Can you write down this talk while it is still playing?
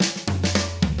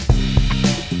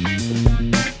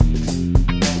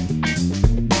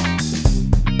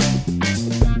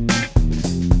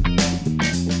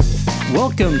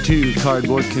Welcome to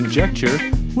Cardboard Conjecture.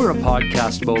 We're a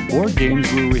podcast about board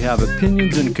games where we have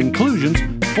opinions and conclusions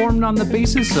formed on the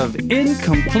basis of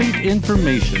incomplete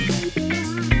information.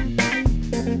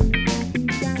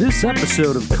 This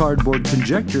episode of Cardboard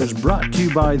Conjecture is brought to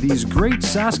you by these great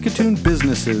Saskatoon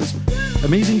businesses: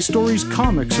 Amazing Stories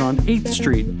Comics on 8th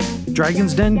Street,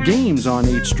 Dragon's Den Games on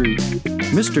 8th Street,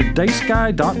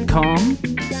 MrDiceGuy.com,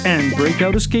 and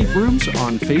Breakout Escape Rooms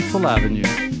on Faithful Avenue.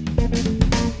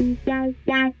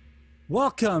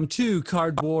 Welcome to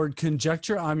Cardboard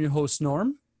Conjecture. I'm your host,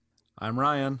 Norm. I'm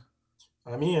Ryan.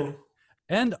 I'm Ian.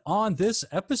 And on this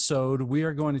episode, we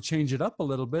are going to change it up a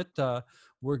little bit.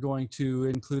 We're going to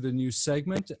include a new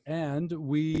segment, and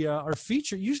we are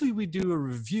featured. Usually we do a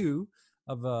review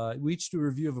of we each do a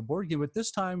review of a board game, but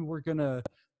this time we're gonna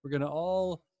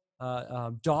all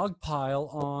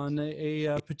dogpile on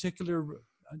a particular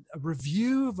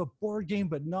review of a board game,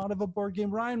 but not of a board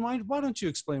game. Ryan, why don't you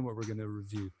explain what we're going to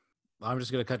review? I'm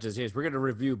just going to cut to the chase. We're going to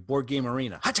review Board Game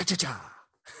Arena. Ha-cha-cha-cha!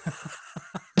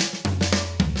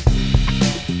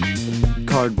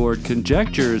 Cardboard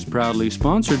Conjecture is proudly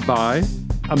sponsored by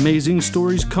Amazing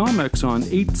Stories Comics on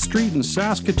 8th Street in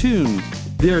Saskatoon.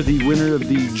 They're the winner of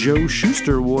the Joe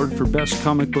Shuster Award for Best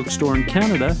Comic Book Store in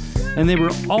Canada, and they were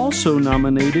also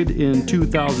nominated in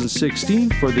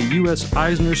 2016 for the U.S.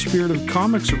 Eisner Spirit of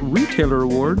Comics Retailer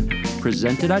Award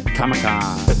presented at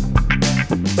Comic-Con.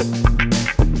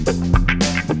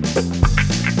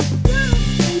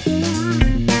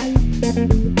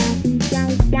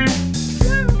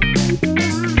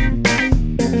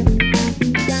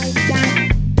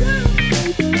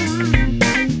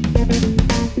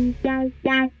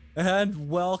 And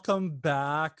welcome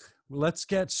back. Let's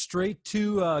get straight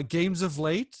to games of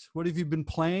late. What have you been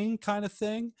playing, kind of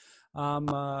thing?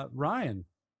 Ryan,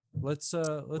 let's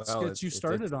get you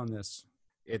started on this.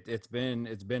 It's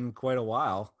been quite a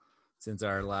while since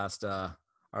our last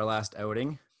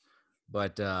outing,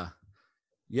 but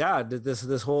yeah,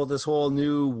 this whole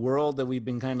new world that we've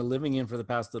been kind of living in for the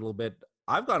past little bit.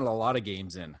 I've gotten a lot of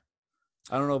games in.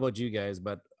 I don't know about you guys,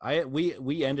 but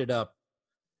we ended up.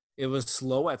 It was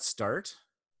slow at start,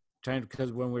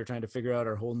 because when we were trying to figure out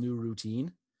our whole new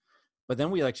routine, but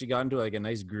then we actually got into like a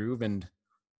nice groove, and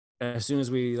as soon as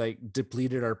we like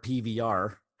depleted our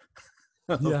PVR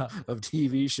of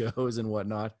TV shows and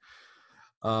whatnot,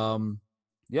 Jen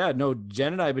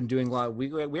and I have been doing a lot.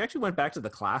 We actually went back to the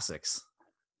classics.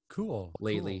 Cool.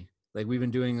 Lately, like we've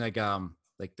been doing like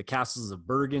the Castles of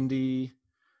Burgundy.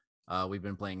 We've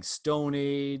been playing Stone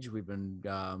Age. We've been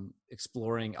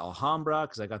exploring Alhambra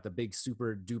because I got the big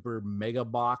super duper mega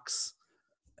box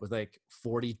with like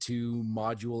 42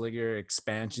 modular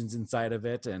expansions inside of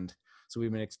it. And so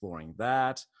we've been exploring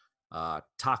that.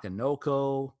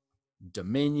 Takenoko,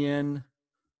 Dominion.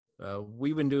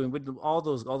 We've been doing with all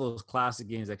those classic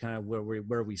games that kind of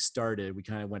where we started, we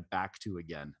kind of went back to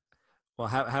again. Well,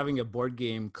 having a board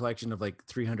game collection of like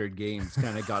 300 games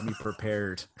kind of got me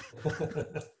prepared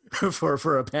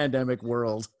for a pandemic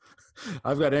world.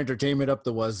 I've got entertainment up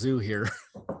the wazoo here.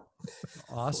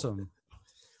 Awesome.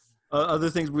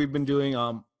 Other things we've been doing,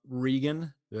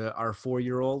 Regan, our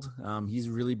 4-year-old, he's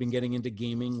really been getting into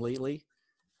gaming lately.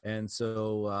 And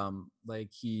so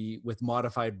with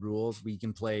modified rules, we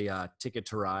can play Ticket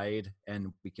to Ride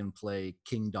and we can play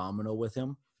King Domino with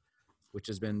him, which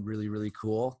has been really, really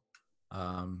cool.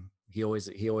 He always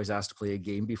asks to play a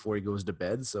game before he goes to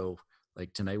bed. So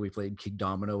like tonight we played King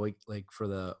Domino like for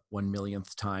the 1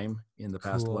 millionth time in the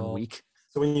past 1 week.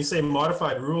 So when you say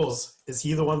modified rules, is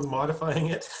he the one modifying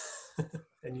it?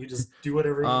 And you just do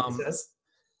whatever he says?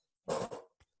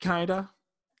 Kinda.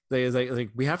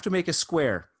 Like we have to make a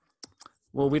square.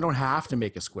 Well, we don't have to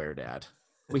make a square, Dad.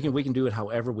 We can do it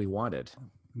however we wanted.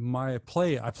 I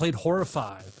played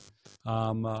Horrified.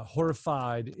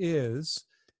 Horrified is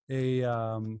a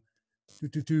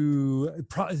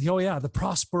the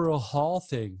Prospero Hall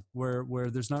thing where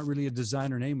there's not really a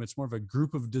designer name. It's more of a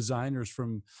group of designers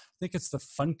from, I think it's the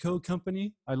Funko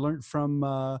company. I learned from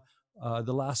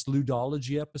the last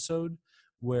Ludology episode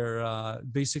where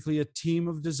basically a team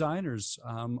of designers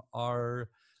are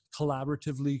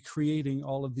collaboratively creating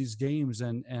all of these games.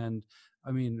 And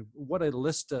I mean, what a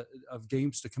list of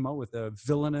games to come out with.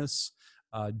 Villainous,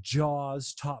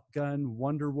 Jaws, Top Gun,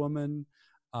 Wonder Woman.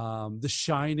 The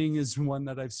Shining is one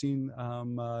that I've seen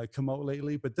come out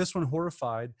lately, but this one,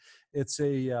 Horrified, it's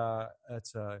a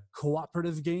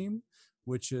cooperative game,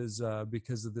 which is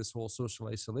because of this whole social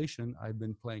isolation. I've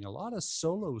been playing a lot of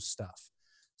solo stuff.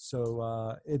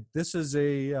 So this is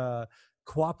a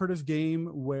cooperative game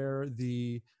where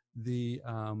I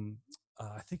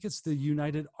think it's the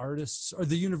United Artists or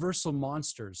the Universal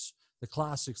Monsters, the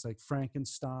classics like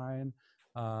Frankenstein,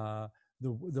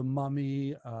 the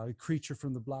mummy, creature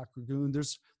from the Black Lagoon.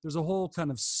 There's a whole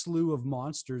kind of slew of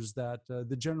monsters that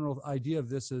the general idea of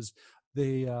this is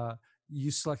you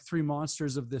select 3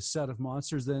 monsters of this set of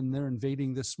monsters, then they're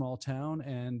invading this small town,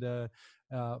 and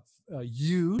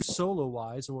you solo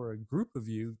wise or a group of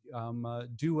you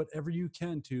do whatever you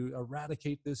can to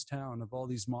eradicate this town of all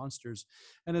these monsters.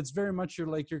 And it's very much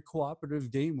your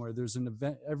cooperative game where there's an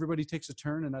event, everybody takes a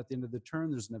turn, and at the end of the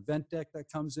turn there's an event deck that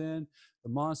comes in, the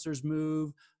monsters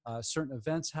move, certain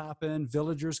events happen,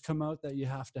 villagers come out that you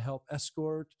have to help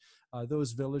escort.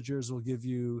 Those villagers will give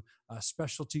you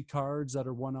specialty cards that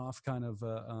are one-off kind of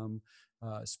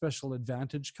special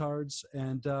advantage cards.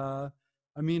 And I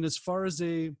mean, as far as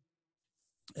a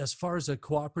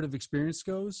cooperative experience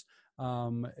goes,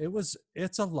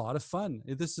 it's a lot of fun.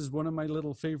 This is one of my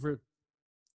little favorite.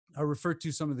 I refer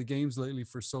to some of the games lately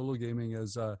for solo gaming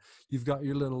as you've got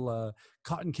your little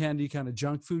cotton candy kind of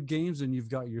junk food games, and you've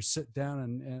got your sit down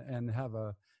and have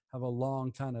a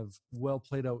long kind of well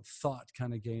played out thought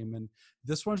kind of game. And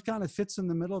this one kind of fits in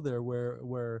the middle there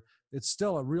where it's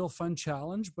still a real fun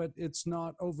challenge, but it's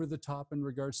not over the top in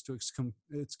regards to its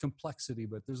complexity,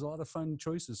 but there's a lot of fun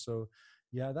choices. So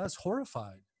yeah, that's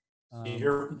Horrified.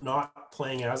 You're not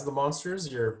playing as the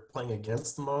monsters, you're playing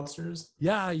against the monsters.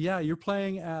 Yeah. You're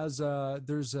playing as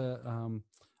there's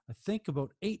I think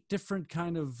about 8 different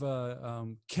kind of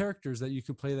characters that you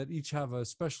can play that each have a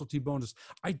specialty bonus.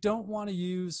 I don't want to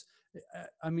use,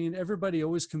 I mean, everybody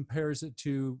always compares it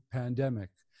to Pandemic,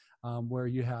 where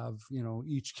you have,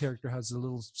 each character has a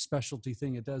little specialty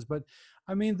thing it does. But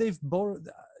I mean,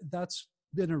 that's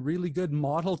been a really good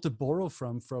model to borrow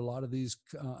from for a lot of these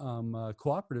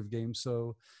cooperative games.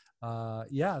 So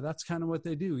yeah, that's kind of what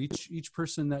they do. Each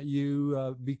person that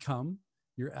you become,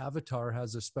 your avatar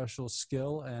has a special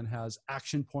skill and has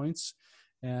action points,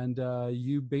 and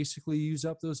you basically use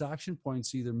up those action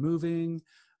points either moving,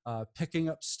 picking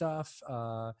up stuff,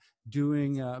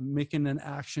 making an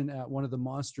action at one of the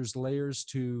monster's lairs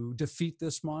to defeat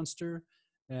this monster.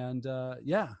 And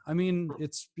yeah, I mean,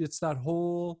 it's that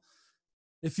whole,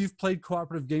 if you've played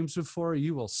cooperative games before,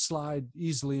 you will slide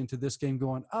easily into this game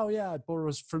going, oh yeah, it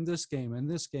borrows from this game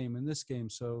and this game and this game.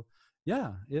 So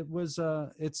yeah,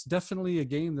 it's definitely a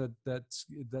game that's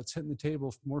hitting the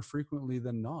table more frequently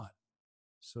than not.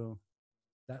 So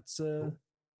that's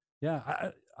yeah,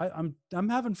 I'm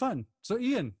having fun. So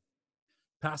Ian,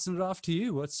 passing it off to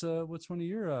you. What's one of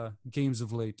your games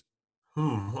of late?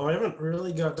 Well, I haven't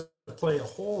really got to play a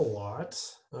whole lot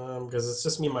because it's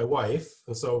just me and my wife,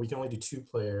 and so we can only do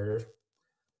 2-player.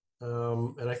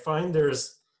 And I find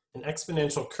there's an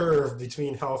exponential curve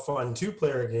between how fun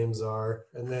 2-player games are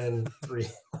and then 3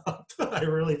 up. I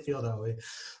really feel that way.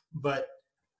 But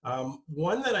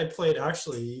one that I played,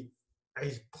 actually,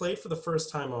 I played for the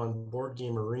first time on Board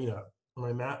Game Arena.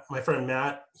 My friend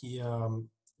Matt, he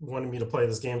wanted me to play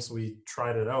this game, so we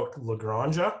tried it out, La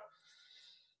Granja.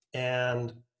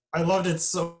 And I loved it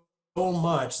so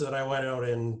much that I went out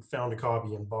and found a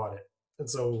copy and bought it. And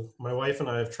so my wife and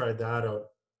I have tried that out.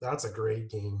 That's a great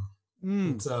game.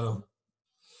 I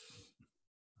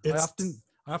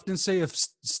often say if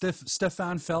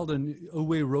Stefan Feld and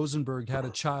Uwe Rosenberg had a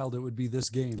child, it would be this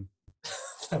game.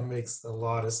 That makes a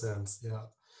lot of sense. Yeah.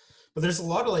 But there's a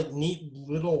lot of neat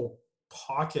little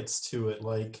pockets to it.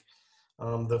 Like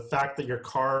the fact that your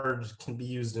card can be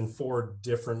used in 4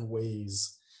 different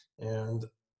ways, and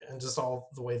just all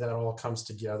the way that all comes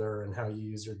together, and how you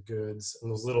use your goods,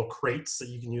 and those little crates that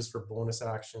you can use for bonus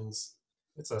actions.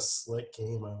 It's a slick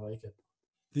game. I like it.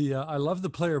 I love the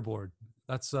player board.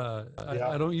 That's I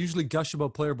don't usually gush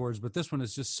about player boards, but this one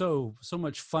is just so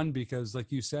much fun because,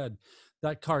 like you said,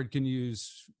 that card can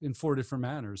use in 4 different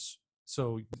manners.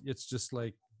 So it's just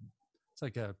like, it's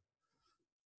like a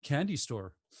candy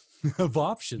store of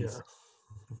options. Yeah.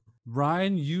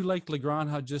 Ryan, you like La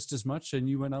Granja just as much, and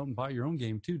you went out and bought your own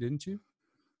game too, didn't you?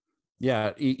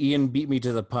 Yeah, Ian beat me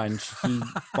to the punch. He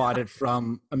bought it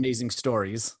from Amazing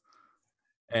Stories.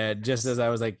 And just as I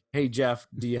was like, hey, Jeff,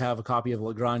 do you have a copy of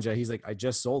La Granja? He's like, I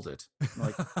just sold it. I'm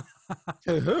like,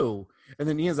 to who? And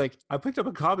then Ian's like, I picked up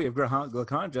a copy of La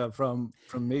Granja from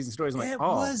Amazing Stories. I'm like,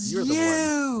 you're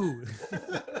the one.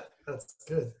 That's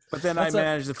good. But then I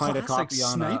managed to find a copy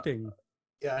on sniping.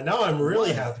 Yeah, now I'm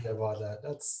really happy I bought that.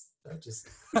 That just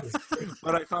is great.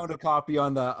 But I found a copy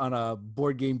on a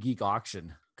Board Game Geek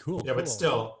auction. Cool. Yeah, but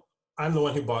still, I'm the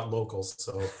one who bought locals,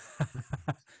 so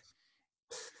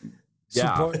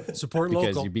yeah, support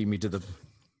because local. You beat me to the.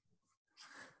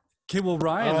 Okay, well,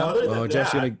 Ryan.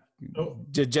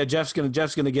 Jeff's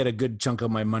gonna get a good chunk of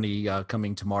my money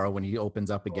coming tomorrow when he opens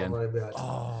up again. Oh, my bad.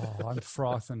 Oh, I'm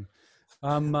frothing.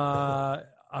 I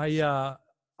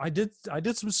I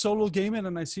did some solo gaming,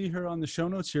 and I see here on the show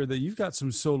notes here that you've got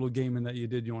some solo gaming that you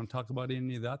did. You want to talk about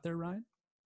any of that there, Ryan?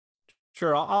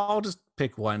 Sure, I'll just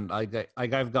pick one. I've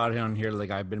got it on here.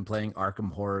 Like I've been playing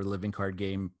Arkham Horror living card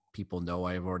game. People know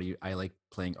I like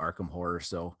playing Arkham Horror.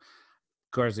 So,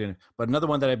 of course, but another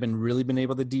one that I've really been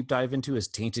able to deep dive into is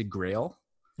Tainted Grail.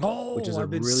 Oh, which is I've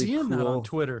been seeing that on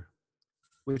Twitter.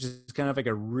 Which is kind of like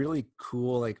a really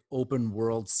cool, like open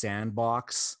world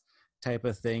sandbox type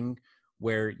of thing,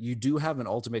 where you do have an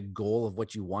ultimate goal of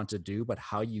what you want to do, but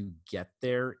how you get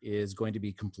there is going to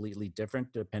be completely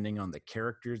different depending on the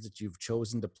characters that you've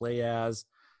chosen to play as,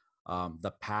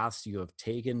 the paths you have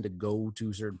taken to go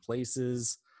to certain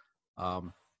places.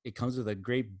 It comes with a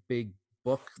great big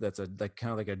book that's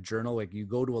kind of like a journal. Like you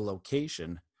go to a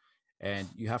location and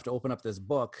you have to open up this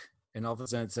book, and all of a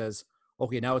sudden it says,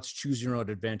 okay, now it's choose your own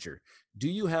adventure. Do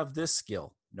you have this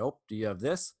skill? Nope. Do you have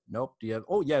this? Nope. Do you have,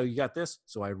 oh yeah, you got this.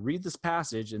 So I read this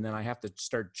passage, and then I have to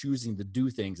start choosing to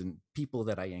do things and people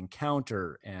that I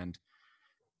encounter. And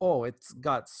oh, it's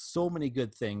got so many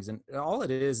good things. And all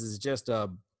it is just a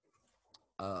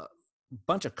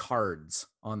bunch of cards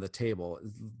on the table.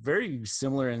 It's very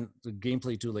similar in the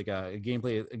gameplay to like a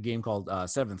game called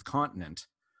Seventh Continent,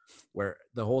 where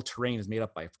the whole terrain is made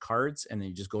up by cards, and then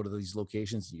you just go to these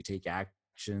locations and you take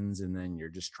actions, and then you're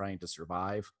just trying to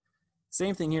survive.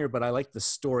 Same thing here, but I like the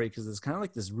story because it's kind of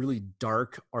like this really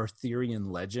dark Arthurian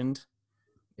legend.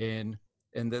 And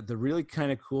the really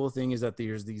kind of cool thing is that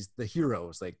there's the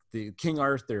heroes, like the King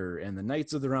Arthur and the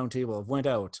Knights of the Round Table have went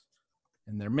out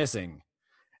and they're missing.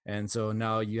 And so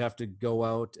now you have to go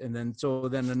out, and then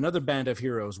another band of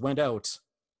heroes went out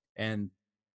and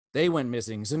they went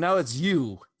missing. So now it's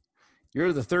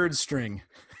you're the third string.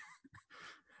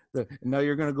 Now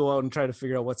you're going to go out and try to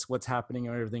figure out what's happening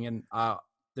and everything. And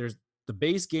the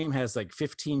base game has like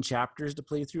 15 chapters to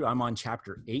play through. I'm on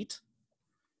chapter 8.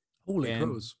 Holy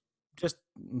crows.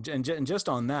 Just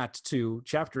on that too,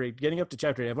 chapter 8, getting up to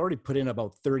chapter 8, I've already put in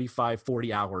about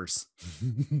 35-40 hours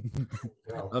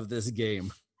of this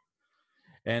game.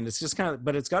 And it's just kind of,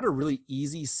 but it's got a really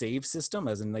easy save system,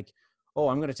 as in like, oh,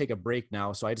 I'm going to take a break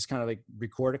now. So I just kind of like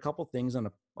record a couple things on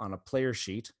a player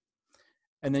sheet,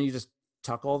 and then you just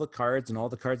tuck all the cards and all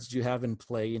the cards that you have in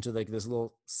play into like this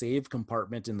little save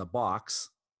compartment in the box.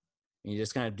 And you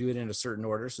just kind of do it in a certain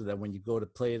order so that when you go to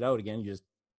play it out again, you just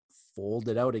fold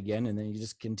it out again, and then you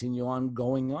just continue on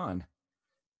going on.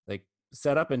 Like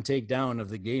setup and take down of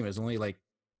the game is only like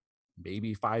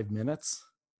maybe 5 minutes.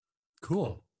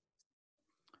 Cool.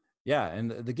 Yeah, and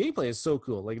the gameplay is so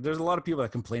cool. Like there's a lot of people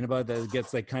that complain about it, that it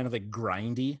gets like kind of like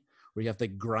grindy, where you have to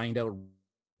grind out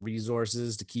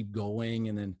resources to keep going,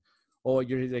 and then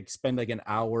you're like spend like an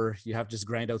hour, you have to just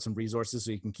grind out some resources so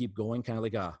you can keep going, kind of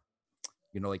like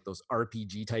like those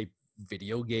RPG type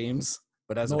video games.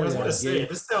 But as I was going to say,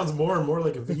 this sounds more and more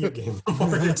like a video game the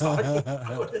more you're talking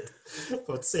about it.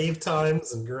 About save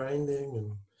times and grinding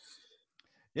and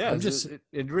yeah,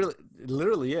 it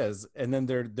literally is. And then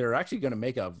they're actually going to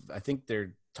make I think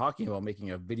they're talking about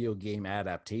making a video game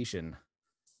adaptation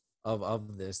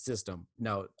of this system.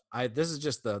 Now, this is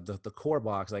just the core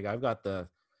box. Like I've got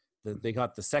they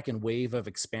got the second wave of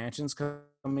expansions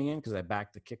coming in because I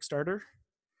backed the Kickstarter.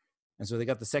 And so they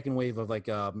got the second wave of like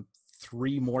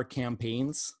 3 more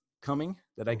campaigns coming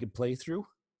that I could play through.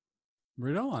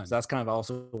 Right on. So that's kind of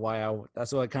also why I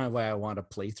want to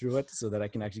play through it, so that I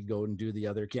can actually go and do the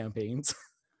other campaigns.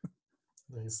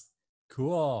 Nice.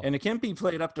 Cool. And it can be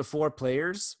played up to 4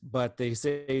 players, but they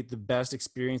say the best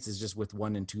experience is just with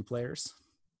 1 and 2 players.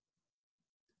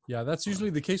 Yeah, that's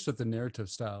usually the case with the narrative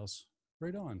styles.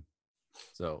 Right on.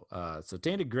 So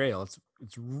Tainted Grail, it's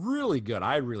really good.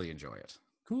 I really enjoy it.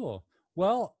 Cool.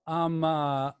 Well,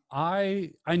 I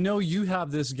know you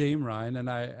have this game, Ryan,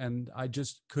 and I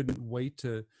just couldn't wait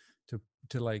to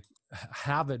like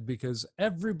have it, because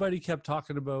everybody kept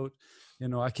talking about,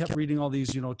 I kept reading all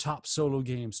these, top solo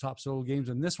games,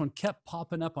 and this one kept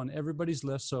popping up on everybody's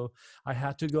list. So I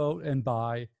had to go and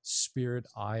buy Spirit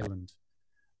Island.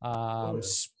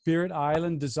 Spirit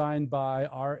Island, designed by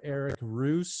R. Eric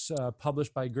Roos,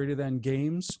 published by Greater Than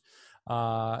Games.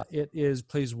 It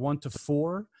plays 1 to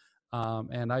 4.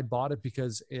 And I bought it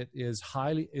because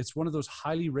it's one of those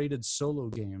highly rated solo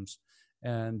games.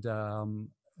 And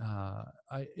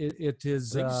it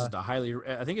is,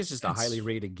 I think it's just a highly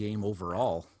rated game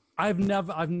overall.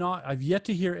 I've yet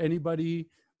to hear anybody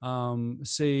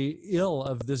say ill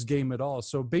of this game at all.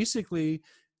 So basically,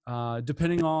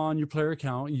 depending on your player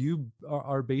count, you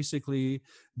are basically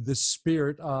the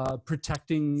spirit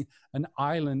protecting an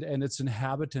island and its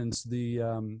inhabitants.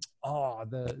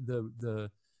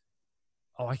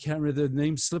 I can't remember the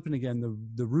name, slipping again.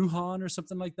 The Ruhan or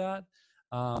something like that.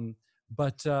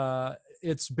 But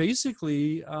it's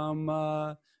basically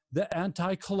the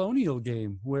anti-colonial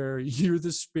game where you're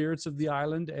the spirits of the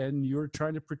island and you're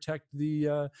trying to protect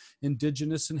the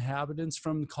indigenous inhabitants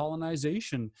from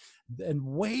colonization and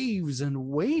waves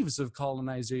of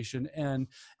colonization. And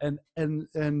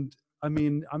I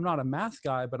mean, I'm not a math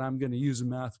guy, but I'm going to use a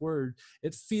math word.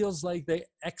 It feels like they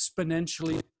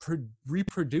exponentially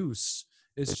reproduce.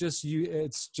 It's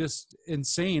just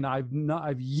insane.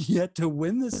 I've yet to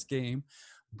win this game,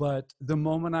 but the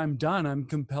moment I'm done, I'm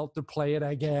compelled to play it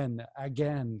again,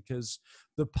 because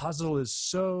the puzzle is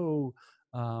so,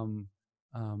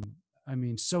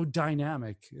 so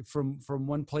dynamic from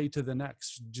one play to the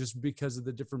next, just because of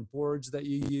the different boards that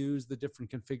you use, the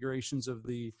different configurations of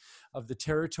the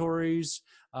territories,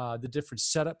 the different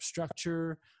setup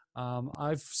structure.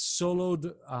 I've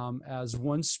soloed as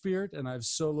one spirit, and I've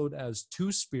soloed as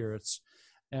two spirits.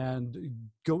 And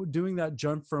doing that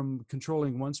jump from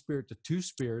controlling one spirit to two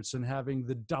spirits and having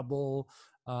the double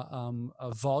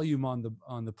volume on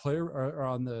the player or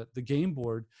on the game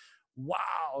board,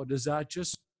 wow, does that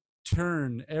just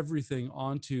turn everything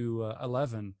onto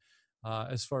 11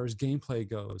 as far as gameplay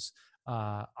goes.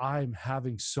 I'm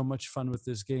having so much fun with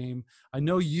this game. I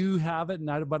know you have it,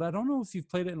 but I don't know if you've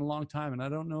played it in a long time, and I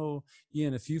don't know,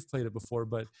 Ian, if you've played it before.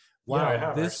 But wow, yeah, I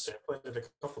have actually. I played it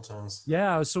a couple times.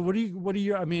 Yeah. So what do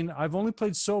you? I mean, I've only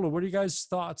played solo. What are you guys'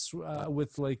 thoughts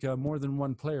with like more than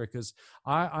one player? Because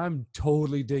I'm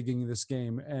totally digging this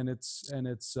game, and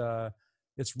it's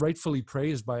rightfully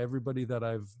praised by everybody that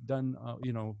I've done,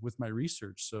 with my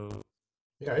research. So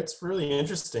yeah, it's really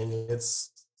interesting.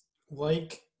 It's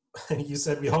like you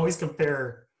said, we always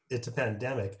compare it to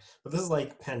Pandemic, but this is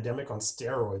like Pandemic on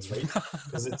steroids, right?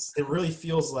 Because it really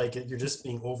feels like you're just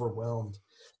being overwhelmed.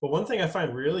 But one thing I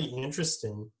find really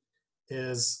interesting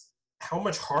is how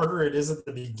much harder it is at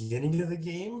the beginning of the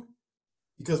game,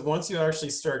 because once you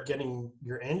actually start getting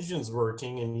your engines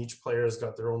working and each player's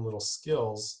got their own little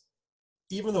skills,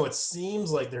 even though it seems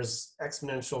like there's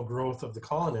exponential growth of the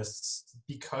colonists,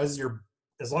 because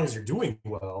as long as you're doing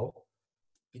well,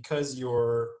 because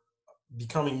you're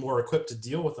becoming more equipped to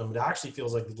deal with them, it actually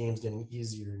feels like the game's getting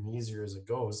easier and easier as it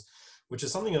goes, which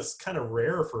is something that's kind of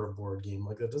rare for a board game.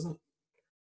 Like it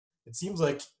seems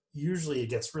like usually it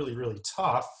gets really, really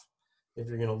tough if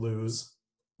you're going to lose,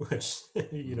 which,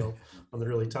 on the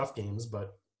really tough games.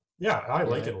 But yeah, I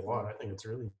like it a lot. I think it's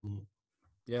really neat.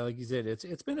 Yeah, like you said,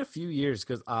 it's been a few years,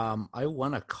 because I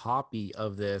won a copy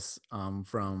of this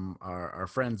from our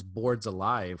friends Boards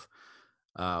Alive.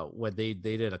 When they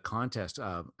did a contest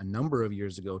a number of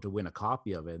years ago to win a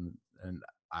copy of it, and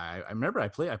I remember I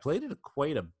played it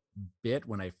quite a bit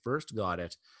when I first got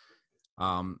it.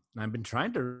 And I've been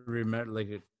trying to remember,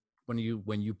 like, when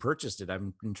you purchased it, I've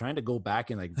been trying to go back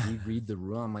and like reread the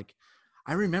rule. I'm like,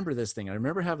 I remember this thing. I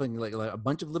remember having like a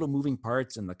bunch of little moving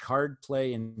parts and the card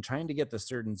play and trying to get the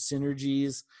certain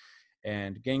synergies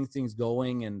and getting things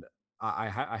going. And I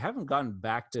haven't gotten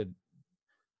back to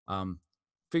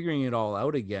figuring it all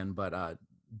out again. But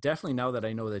definitely, now that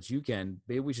I know that you can,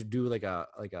 maybe we should do like an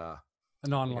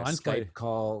online play Skype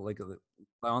call, like a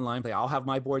online play. I'll have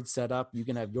my board set up. You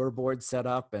can have your board set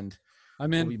up, and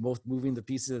we'll be both moving the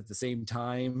pieces at the same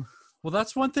time. Well,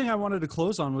 that's one thing I wanted to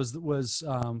close on was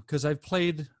because I've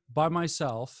played by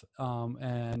myself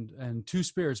and two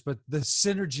spirits, but the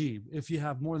synergy, if you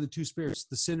have more than two spirits,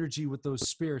 the synergy with those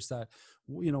spirits that,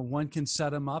 one can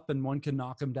set them up and one can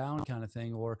knock them down kind of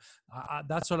thing. Or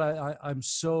that's what I'm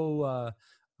so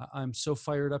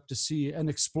fired up to see and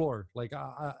explore. Like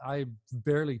I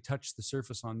barely touched the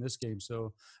surface on this game.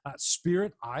 So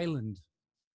Spirit Island,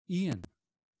 Ian,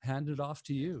 hand it off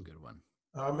to you. Good one.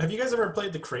 Have you guys ever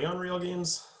played the Crayon Rail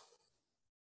games?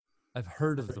 I've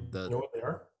heard of them. You know what they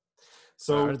are?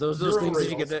 So are those things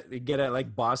that you get at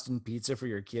like Boston Pizza for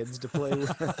your kids to play with?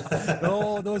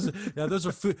 No, those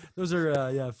are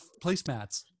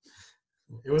placemats.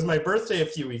 It was my birthday a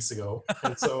few weeks ago,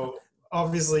 and so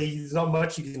obviously there's not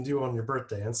much you can do on your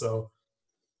birthday, and so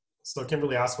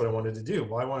Kimberly asked what I wanted to do.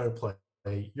 Well, I wanted to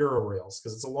play Euro Rails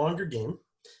because it's a longer game.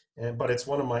 But it's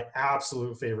one of my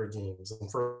absolute favorite games. And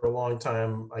for a long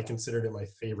time, I considered it my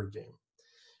favorite game.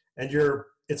 And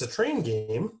it's a train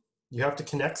game. You have to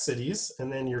connect cities,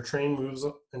 and then your train moves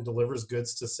and delivers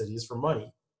goods to cities for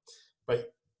money.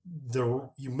 But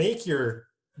you make your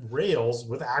rails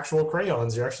with actual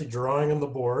crayons. You're actually drawing on the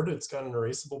board. It's got an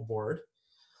erasable board.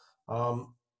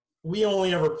 We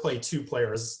only ever play 2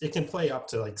 players. It can play up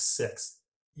to like 6.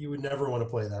 You would never want to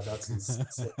play that. That's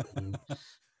insane.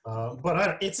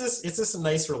 But it's just a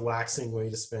nice, relaxing way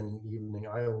to spend an evening.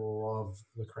 I love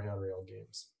the Crayon Rail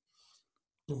games.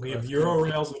 We have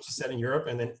Eurorails, which is set in Europe,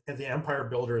 and then the Empire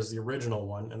Builder is the original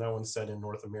one, and that one's set in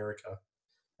North America.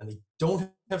 And they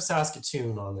don't have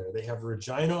Saskatoon on there. They have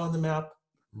Regina on the map,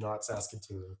 not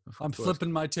Saskatoon. I'm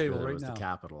flipping my table It right was now. the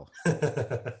capital.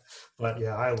 But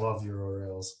yeah, I love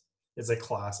Eurorails. It's a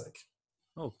classic.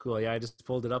 Oh, cool. Yeah, I just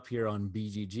pulled it up here on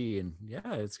BGG, and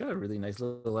yeah, it's got a really nice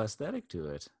little aesthetic to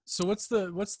it. So what's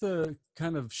the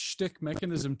kind of shtick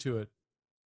mechanism to it?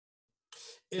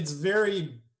 It's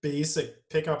very basic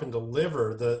pick up and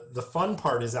deliver. The fun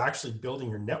part is actually building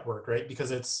your network, right?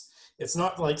 Because it's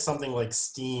not like something like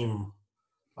Steam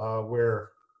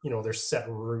where there's set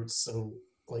routes and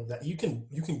like that. You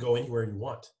can go anywhere you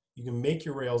want. You can make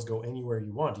your rails go anywhere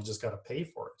you want. You just got to pay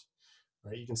for it,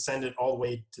 right? You can send it all the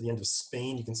way to the end of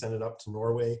Spain. You can send it up to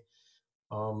Norway.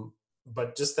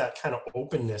 But just that kind of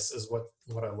openness is what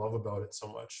I love about it so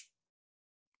much.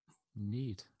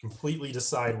 Neat. Completely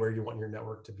decide where you want your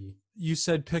network to be. You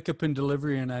said pickup and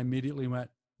delivery, and I immediately went,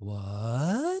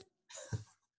 what?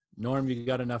 Norm, you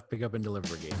got enough pickup and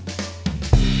delivery game.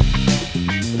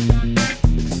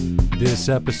 This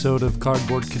episode of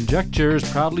Cardboard Conjecture is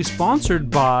proudly sponsored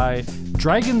by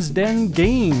Dragon's Den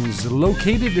Games,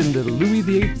 located in the Louis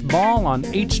VIII Mall on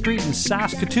 8th Street in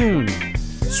Saskatoon.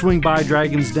 Swing by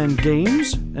Dragon's Den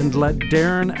Games and let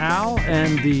Darren, Al,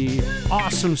 and the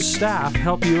awesome staff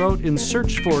help you out in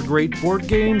search for great board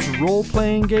games,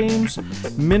 role-playing games,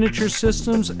 miniature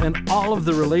systems, and all of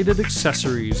the related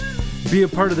accessories. Be a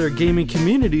part of their gaming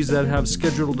communities that have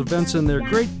scheduled events in their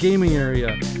great gaming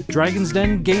area. Dragon's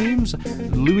Den Games,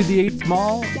 Louis VIII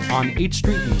Mall on 8th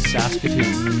Street in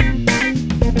Saskatoon.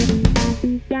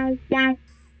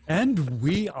 And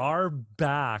we are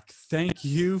back. Thank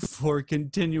you for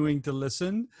continuing to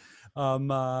listen.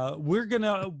 We're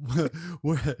gonna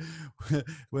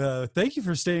thank you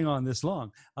for staying on this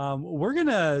long. We're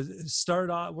gonna start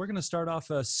off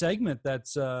a segment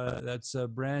that's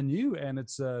brand new, and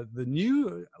it's the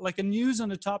new, like a news on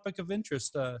a topic of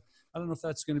interest. I don't know if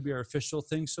that's going to be our official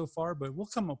thing so far, but we'll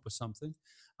come up with something.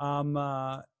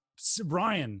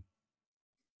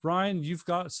 Brian, you've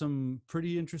got some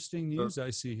pretty interesting news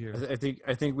I see here. I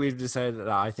think we've decided that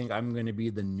I think I'm going to be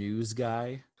the news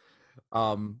guy.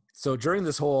 So during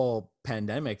this whole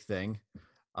pandemic thing,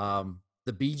 the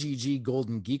BGG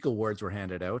Golden Geek Awards were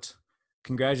handed out.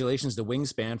 Congratulations to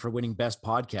Wingspan for winning Best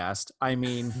Podcast. I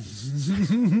mean,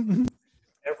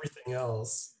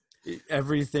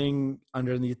 everything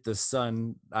underneath the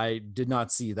sun. I did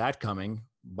not see that coming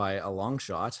by a long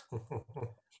shot,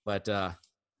 but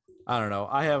I don't know.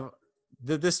 I have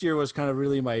this year was kind of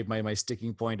really my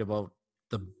sticking point about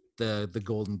the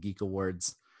Golden Geek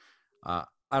Awards. I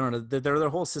don't know, their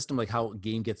whole system, like how a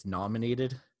game gets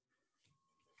nominated.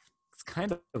 It's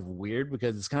kind of weird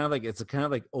because it's kind of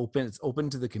like open. It's open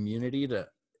to the community.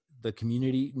 The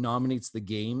community nominates the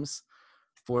games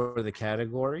for the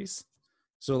categories.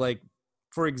 So, like,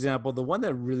 for example, the one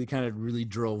that really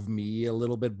drove me a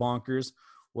little bit bonkers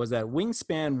was that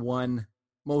Wingspan won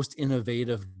most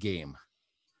innovative game.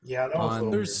 Yeah, that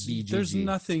was there's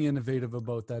nothing innovative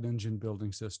about that engine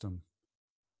building system.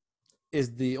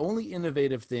 Is the only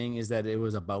innovative thing is that it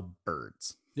was about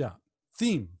birds. Yeah,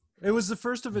 theme. It was the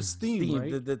first of its theme,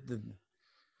 right?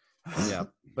 Yeah,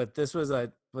 but this was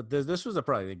a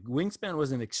problem. Like, Wingspan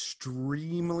was an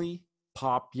extremely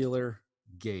popular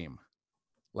game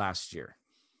last year.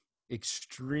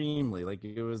 Extremely, like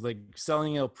it was like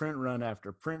selling out print run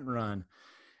after print run.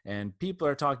 And people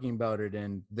are talking about it,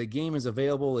 and the game is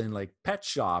available in like pet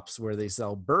shops where they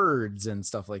sell birds and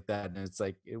stuff like that. And it's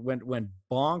like it went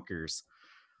bonkers.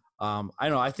 I don't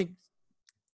know. I think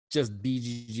just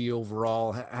BGG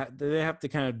overall, they have to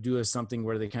kind of do something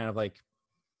where they kind of like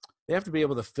they have to be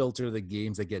able to filter the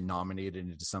games that get nominated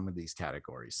into some of these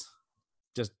categories.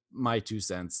 Just my 2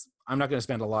 cents. I'm not going to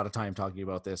spend a lot of time talking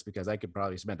about this because I could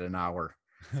probably spend an hour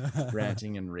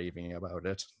ranting and raving about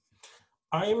it.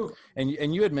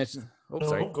 And you had mentioned. Oh, no,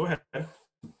 sorry. Go ahead.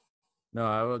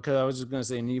 No, because I was just going to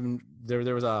say, and even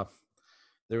there was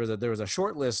a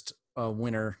short list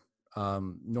winner.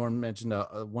 Norm mentioned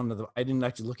one of the. I didn't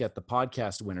actually look at the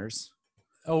podcast winners.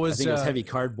 Oh, I think it was Heavy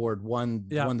Cardboard won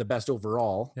the best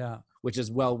overall. Yeah, which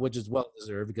is well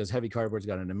deserved because Heavy Cardboard's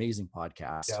got an amazing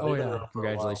podcast. Yeah,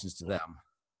 congratulations to them.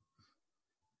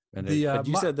 And but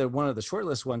you said that one of the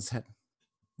shortlist ones had.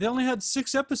 They only had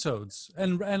 6 episodes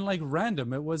and like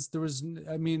random. I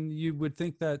mean, you would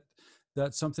think that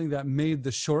something that made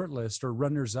the shortlist or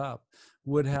runners up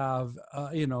would have,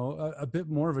 a bit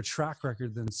more of a track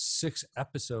record than 6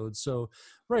 episodes. So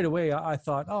right away I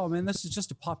thought, oh man, this is just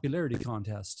a popularity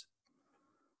contest.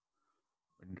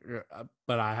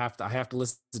 but I have to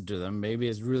listen to them. Maybe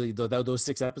it's really those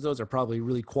 6 episodes are probably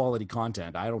really quality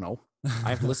content. I don't know. I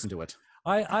have to listen to it.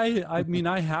 I mean,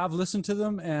 I have listened to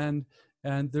them, and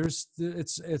there's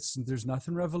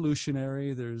nothing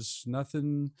revolutionary. There's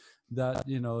nothing that,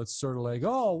 you know, it's sort of like,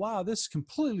 oh wow, this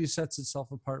completely sets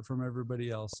itself apart from everybody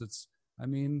else. I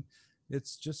mean,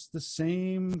 it's just the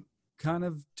same kind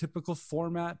of typical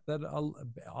format that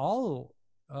all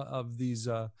of these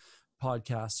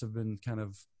podcasts have been kind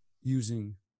of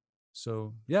using.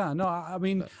 So yeah, no, I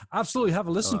mean, absolutely have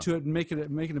a listen to it and make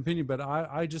an opinion. But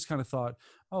I just kind of thought,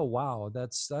 oh wow,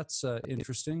 that's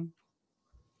interesting.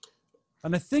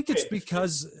 And I think it's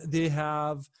because they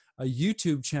have a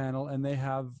YouTube channel and they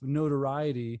have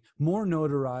more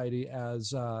notoriety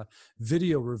as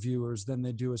video reviewers than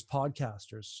they do as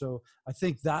podcasters. So I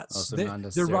think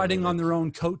they're riding on their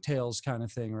own coattails kind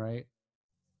of thing, right?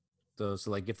 So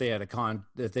like if they had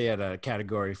a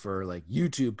category for like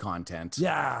YouTube content,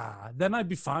 yeah, then I'd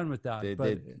be fine with that.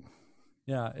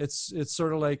 Yeah, it's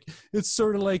sort of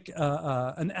like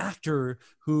an actor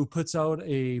who puts out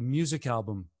a music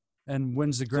album and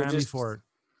wins the Grammy for it.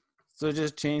 So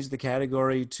just change the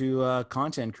category to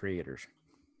content creators.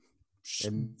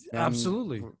 And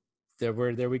absolutely. There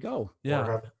we go. Yeah.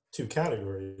 Or have 2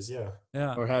 categories. Yeah.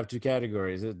 Yeah. Or have 2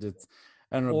 categories. I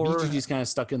don't know. BGG's kind of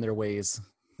stuck in their ways.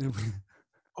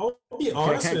 I'll be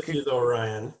honest with you though,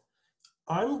 Ryan.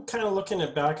 I'm kind of looking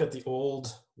back at the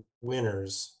old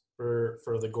winners for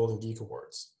the Golden Geek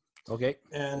Awards. Okay.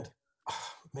 And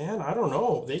man, I don't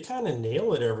know. They kind of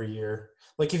nail it every year.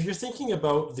 Like if you're thinking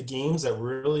about the games that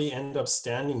really end up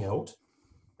standing out,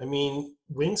 I mean,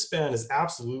 Wingspan is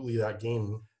absolutely that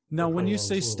game. Now, when you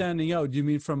say standing out, do you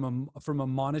mean from a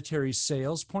monetary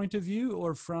sales point of view,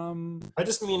 or from? I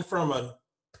just mean from a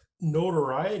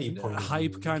notoriety point of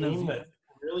hype view. kind of that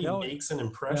really makes an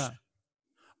impression.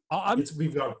 Yeah.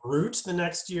 We've got Brute the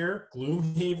next year,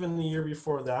 Gloomhaven the year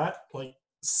before that, like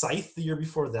Scythe the year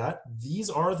before that.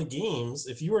 These are the games.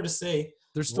 If you were to say,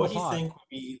 what do you think would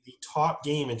be the top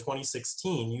game in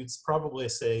 2016? You'd probably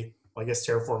say, well, I guess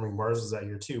Terraforming Mars was that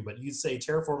year too, but you'd say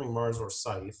Terraforming Mars or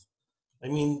Scythe. I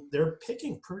mean, they're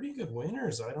picking pretty good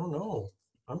winners. I don't know.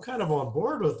 I'm kind of on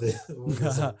board with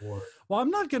this award. Well, I'm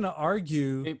not going to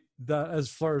argue that as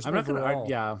far as I'm not going to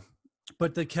argue. Yeah.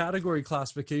 But the category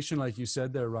classification, like you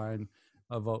said there, Ryan,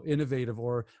 of innovative,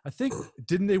 or I think,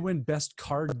 didn't they win best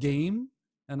card game?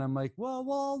 And I'm like,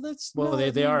 well, that's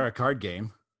they are a card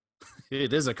game.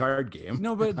 It is a card game.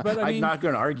 No, but I mean, I'm not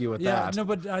going to argue with that. No,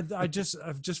 but I just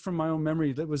from my own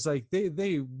memory, that was like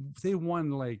they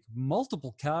won like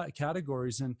multiple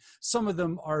categories, and some of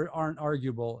them aren't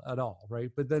arguable at all, right?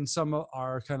 But then some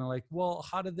are kind of like, well,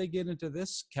 how did they get into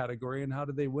this category, and how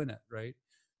did they win it, right?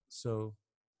 So,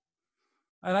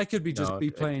 and I could be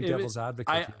playing devil's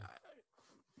advocate.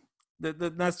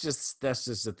 That's just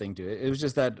the thing too. It was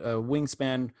just that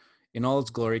Wingspan in all its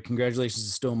glory.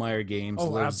 Congratulations to Stonemaier Games,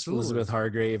 Elizabeth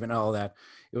Hargrave, and all that.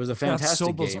 It was a fantastic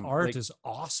game. Sobel's art is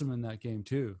awesome in that game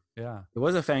too. Yeah, it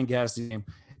was a fantastic game.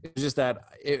 It was just that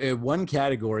it won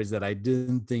categories that I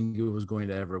didn't think it was going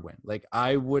to ever win. Like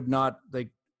I would not like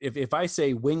if I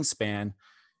say Wingspan,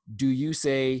 do you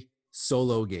say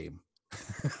solo game?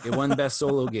 It won best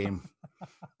solo game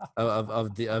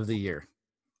of the year.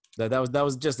 That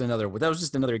was just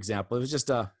another example. It was just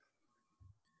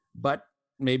but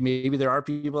maybe there are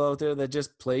people out there that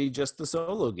just play just the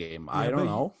solo game. I don't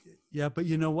know. Yeah, but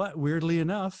you know what? Weirdly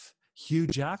enough, Hugh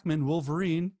Jackman,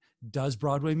 Wolverine, does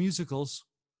Broadway musicals.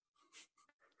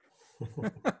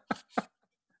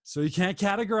 So you can't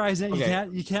categorize it. Okay.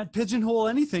 You can't pigeonhole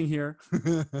anything here.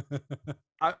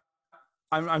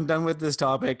 I'm done with this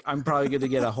topic. I'm probably going to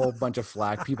get a whole bunch of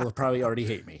flack. People probably already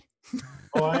hate me.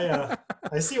 Oh, I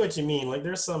see what you mean. Like,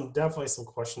 there's definitely some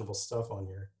questionable stuff on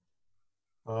here.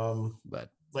 But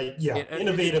like, yeah,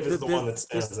 innovative is the one that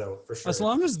stands out for sure. As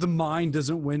long as the mind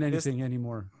doesn't win anything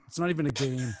anymore, it's not even a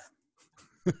game.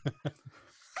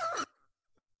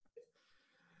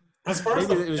 As far as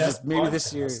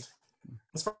this year.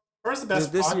 As far as the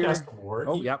best podcast award,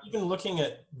 even looking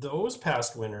at those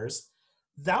past winners,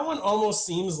 that one almost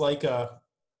seems like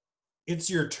it's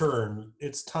your turn.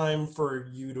 It's time for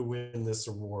you to win this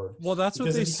award. Well, that's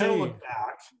because what they say. Look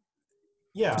back,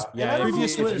 yeah.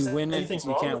 If you win it,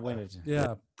 you can't win it.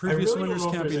 Yeah, previous winners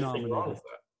can't be nominated.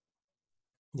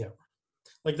 Yeah,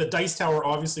 like the Dice Tower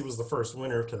obviously was the first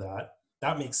winner to that.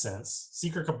 That makes sense.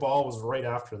 Secret Cabal was right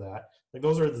after that. Like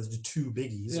those are the two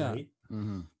biggies, right?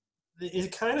 Mm-hmm.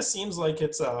 It kind of seems like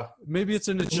it's maybe it's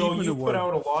an achievement you award. Put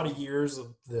out a lot of years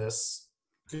of this.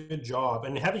 Good job.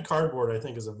 And Heavy Cardboard, I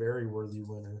think, is a very worthy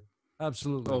winner.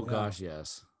 Absolutely. Oh, gosh,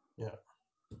 yes. Yeah.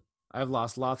 I've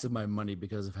lost lots of my money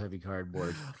because of heavy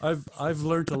cardboard. I've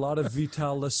learned a lot of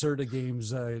Vital Lacerda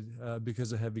games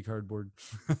because of heavy cardboard.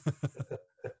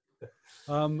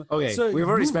 Okay, so we've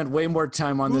already spent way more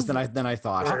time on this than I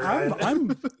thought. Sorry, I'm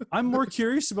Ryan. I'm more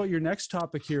curious about your next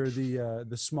topic here,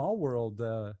 the small world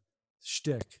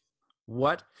shtick.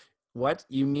 What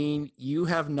you mean? You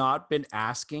have not been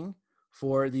asking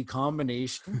for the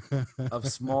combination of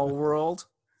Small World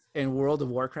and World of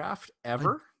Warcraft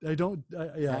ever? I don't.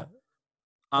 Yeah.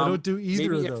 I don't do either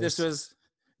maybe of if those.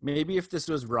 this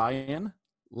was Ryan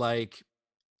like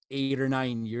 8 or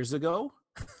 9 years ago.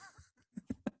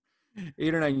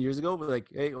 8 or 9 years ago, but like,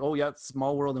 hey, oh yeah,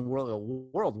 Small World and World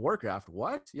of Warcraft.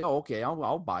 What? Yeah, okay,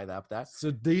 I'll buy that.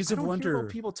 So Days I of don't hear Wonder.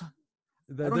 about people. I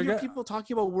They're don't hear go- people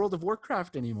talking about World of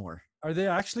Warcraft anymore. Are they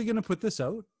actually going to put this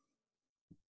out?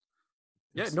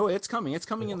 Yeah, no, it's coming. It's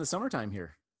coming in the summertime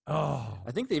here. Oh,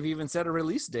 I think they've even set a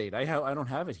release date. I don't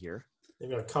have it here. They've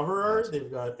got cover art. They've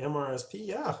got MRSP.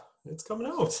 Yeah, it's coming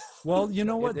out. well, you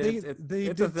know what It's they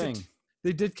a did. thing.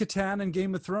 They did Catan and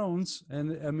Game of Thrones,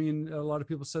 and I mean, a lot of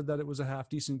people said that it was a half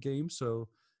decent game. So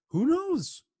who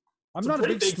knows? I'm It's not a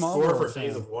pretty big big small score world for fan.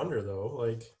 Phase of Wonder, though.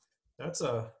 Like, it's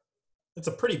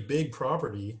a pretty big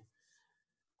property.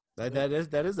 That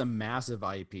is a massive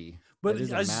IP. But that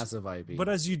is as- a massive IP. But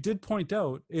as you did point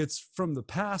out, it's from the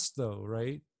past, though,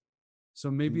 right?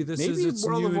 So maybe this is maybe its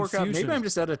World new of Warcraft. infusion. Maybe I'm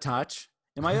just out of touch.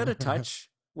 Am I out of touch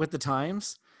with the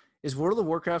times? Is World of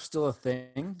Warcraft still a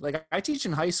thing? Like I teach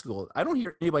in high school. I don't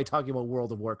hear anybody talking about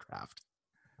World of Warcraft.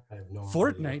 I have no idea.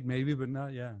 Fortnite, maybe, but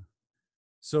not yeah.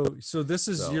 So this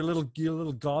is So- you're a little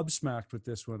gobsmacked with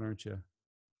this one, aren't you?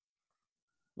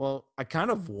 Well, I kind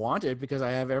of want it because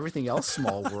I have everything else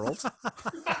Small World.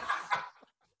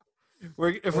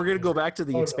 If we're gonna go back to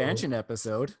the Oh, no. expansion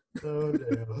episode, Oh,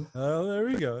 no. Oh, there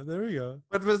we go. There we go.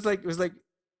 but it was like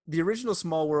the original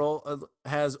Small World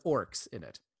has orcs in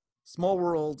it. Small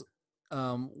World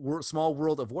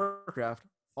of Warcraft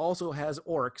also has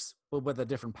orcs, but with a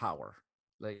different power.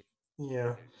 Like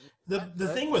Yeah. The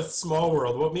thing with Small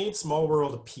World, what made Small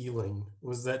World appealing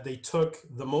was that they took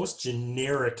the most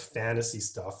generic fantasy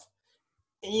stuff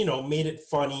and, made it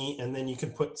funny, and then you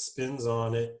can put spins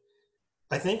on it.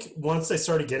 I think once they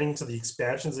started getting to the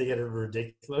expansions, they get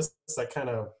ridiculous. That kind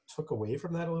of took away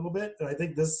from that a little bit. And I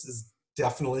think this is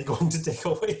definitely going to take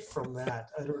away from that.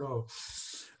 I don't know.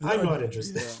 I'm not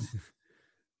interested.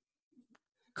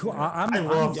 Cool. I I'm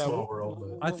love yeah, Small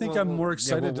World. But I think I'm more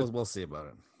excited to- We'll see about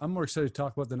it. I'm more excited to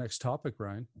talk about the next topic,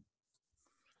 Ryan.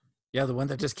 Yeah, the one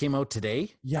that just came out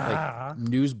today. Yeah,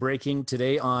 News breaking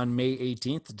today on May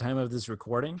 18th, the time of this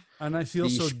recording. and I feel The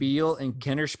so Spiel and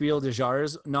Kennerspiel de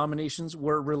Jars nominations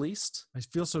were released.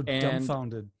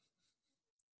 dumbfounded.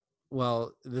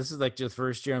 Well, this is like the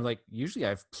first year I'm like, usually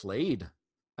I've played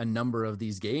a number of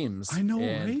these games. I know,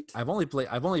 and right? I've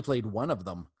only played one of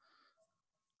them.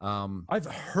 I've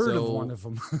heard of one of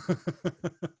them.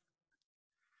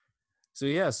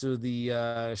 So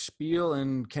the Spiel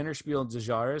and Kennerspiel de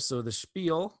Jars. So the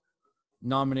Spiel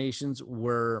nominations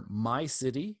were My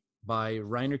City by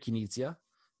Rainer Knizia,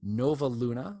 Nova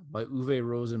Luna by Uwe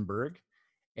Rosenberg,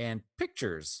 and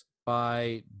Pictures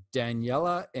by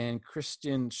Daniela and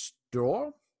Christian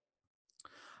Stroh.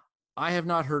 I have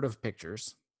not heard of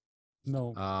Pictures.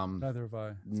 No, neither have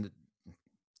I.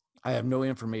 I have no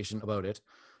information about it.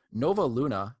 Nova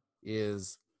Luna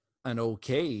is an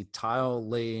okay tile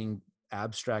laying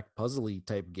abstract puzzly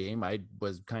type game. I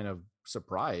was kind of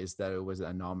surprised that it was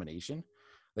a nomination.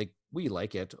 Like, we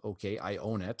like it. Okay, I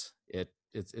own it. It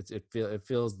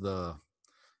fills the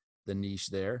niche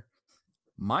there.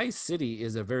 My City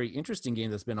is a very interesting game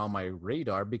that's been on my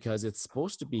radar because it's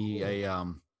supposed to be a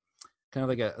kind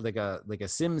of like a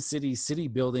Sim City city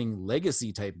building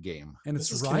legacy type game. And This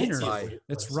it's is Reiner. Knizia.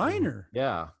 It's Reiner.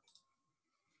 Yeah.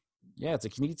 Yeah, it's a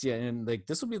Knizia, and like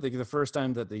this will be like the first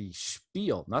time that the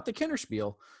Spiel, not the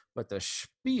Kennerspiel, but the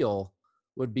Spiel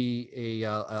would be a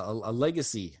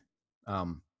legacy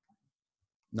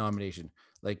nomination.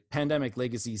 Like Pandemic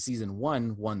Legacy Season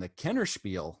 1 won the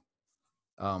Kennerspiel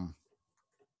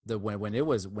when it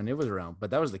was around,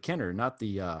 but that was the Kenner, not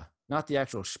the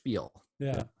actual Spiel,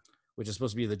 Yeah, which is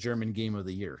supposed to be the German game of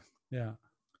the year. yeah.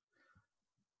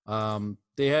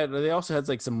 They also had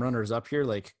like some runners up here,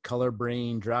 like Color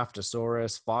Brain,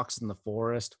 Draftosaurus, Fox in the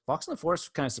Forest. Fox in the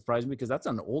Forest kind of surprised me because that's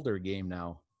an older game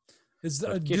now. Do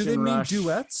they Kitchen mean Rush.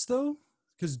 duets though?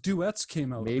 Because duets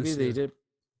came out. Maybe this they year. did,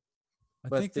 I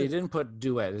but think they that- didn't put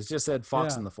duet. It just said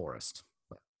Fox Yeah. in the Forest.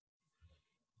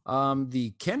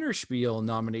 The Kennerspiel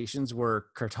nominations were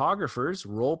Cartographers,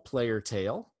 Role Player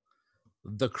Tale,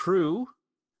 The Crew,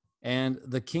 and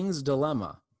The King's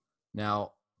Dilemma.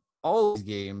 Now, all these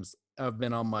games have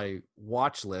been on my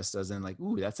watch list, as in like,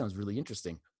 ooh, that sounds really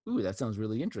interesting. Ooh, that sounds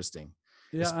really interesting.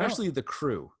 Yeah, Especially The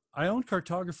Crew. I own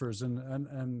Cartographers,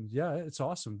 and yeah, it's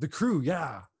awesome. The Crew,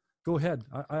 yeah. Go ahead.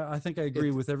 I think I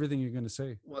agree with everything you're going to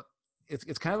say. Well,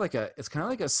 it's kind of like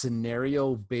a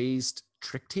scenario based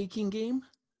trick taking game,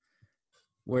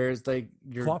 where it's like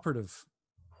you're Cooperative.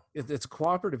 It's a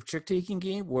cooperative trick taking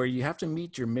game where you have to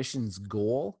meet your mission's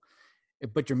goal,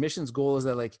 but your mission's goal is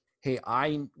that like, hey,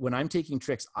 when I'm taking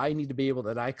tricks, I need to be able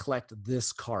that I collect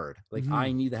this card. Like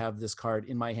I need to have this card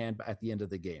in my hand at the end of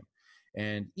the game.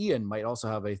 And Ian might also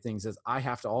have a thing that says I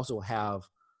have to also have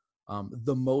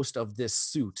the most of this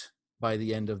suit by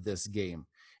the end of this game.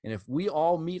 And if we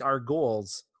all meet our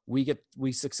goals, we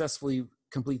successfully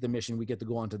complete the mission. We get to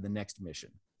go on to the next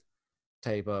mission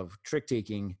type of trick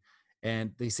taking.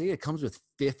 And they say it comes with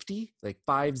 50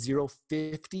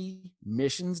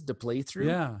 missions to play through.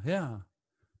 Yeah.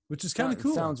 Which is kind of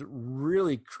cool. Sounds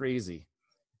really crazy.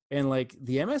 And like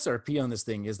the MSRP on this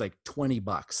thing is like $20.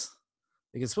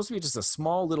 Like it's supposed to be just a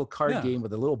small little card game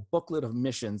with a little booklet of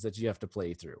missions that you have to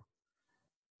play through.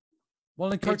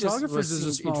 Well, and Cartographers is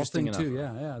a small thing too.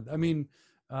 Yeah. I mean,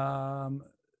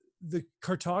 the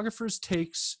Cartographers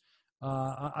takes,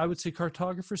 I would say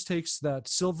Cartographers takes that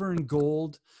silver and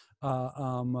gold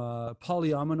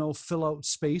polyomino fill out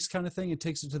space kind of thing. It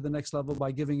takes it to the next level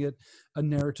by giving it a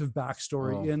narrative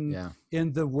backstory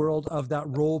in the world of that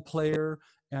role player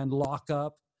and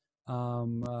lockup.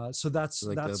 So that's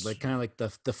kind of like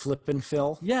the flip and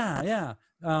fill. Yeah.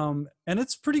 And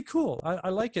it's pretty cool. I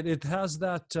like it. It has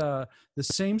that the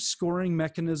same scoring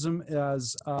mechanism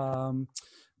as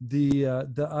the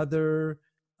other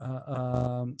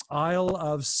Isle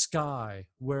of Skye,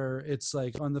 where it's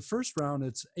like on the first round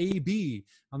it's AB,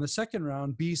 on the second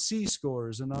round BC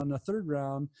scores, and on the third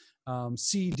round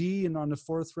CD, and on the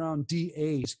fourth round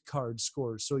DA card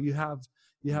scores. So you have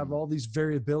all these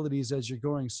variabilities as you're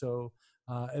going. So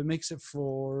it makes it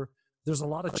there's a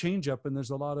lot of change up and there's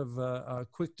a lot of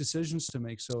quick decisions to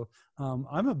make. So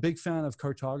I'm a big fan of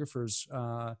Cartographers.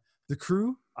 The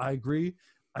Crew, I agree.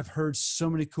 I've heard so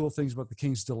many cool things about the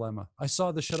King's Dilemma. I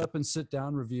saw the Shut Up and Sit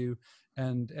Down review,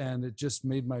 and it just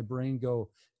made my brain go,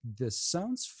 this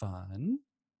sounds fun.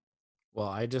 Well,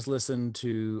 I just listened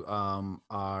to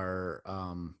our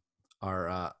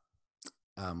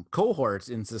cohort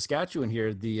in Saskatchewan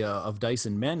here, the of Dice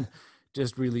and Men,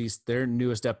 just released their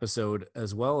newest episode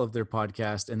as well of their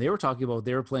podcast, and they were talking about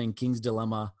they were playing King's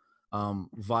Dilemma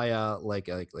via like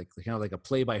kind of like a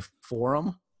play by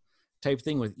forum type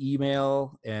thing with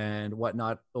email and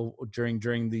whatnot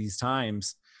during these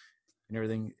times and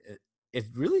everything. It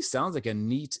really sounds like a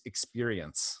neat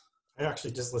experience. I actually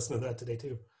just listened to that today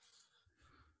too.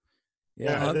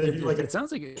 Yeah, it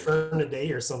sounds like a turn a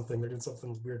day or something. They're doing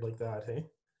something weird like that, hey?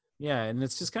 Yeah, and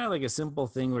it's just kind of like a simple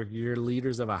thing where you're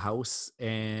leaders of a house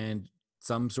and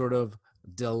some sort of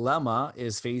dilemma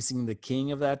is facing the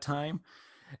king of that time,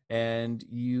 and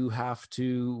you have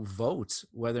to vote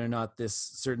whether or not this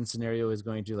certain scenario is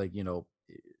going to, like,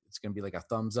 it's going to be like a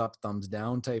thumbs up, thumbs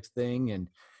down type thing, and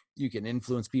you can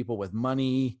influence people with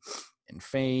money and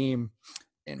fame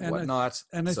and whatnot.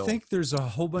 I think there's a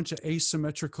whole bunch of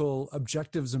asymmetrical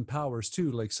objectives and powers too.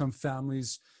 Like some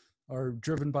families are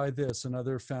driven by this and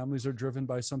other families are driven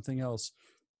by something else,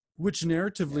 which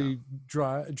narratively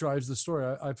drives the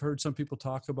story. I've heard some people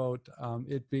talk about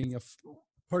it being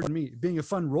being a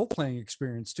fun role-playing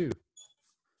experience too.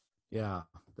 Yeah,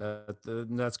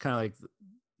 that's kind of like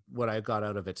what I got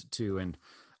out of it too. And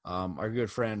our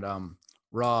good friend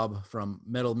Rob from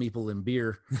Metal Meeple and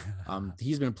Beer,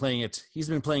 he's been playing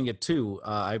it too.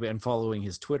 I've been following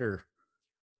his Twitter.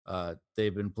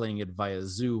 They've been playing it via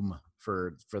Zoom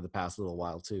for the past little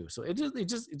while too. So it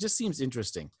just seems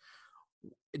interesting.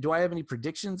 Do I have any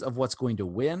predictions of what's going to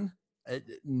win?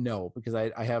 No, because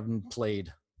I haven't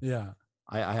played. Yeah.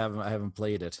 I haven't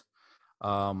played it.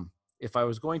 If I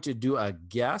was going to do a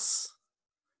guess,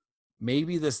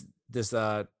 maybe this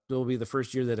will be the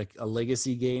first year that a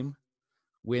legacy game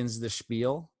wins the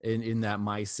Spiel in that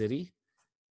My City.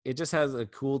 It just has a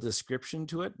cool description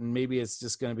to it, and maybe it's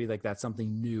just going to be like that's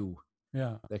something new.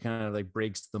 Yeah, that kind of like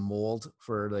breaks the mold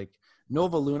for like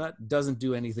Nova Luna doesn't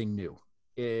do anything new.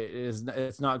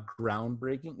 It's not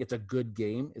groundbreaking. It's a good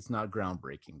game. It's not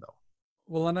groundbreaking though.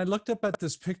 Well, and I looked up at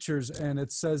this pictures and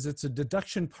it says it's a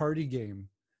deduction party game.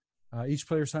 Each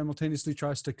player simultaneously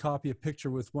tries to copy a picture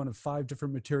with one of 5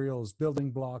 different materials: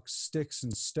 building blocks, sticks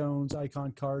and stones,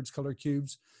 icon cards, color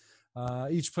cubes.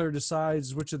 Each player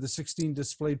decides which of the 16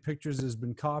 displayed pictures has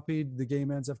been copied. The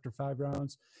game ends after 5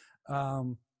 rounds.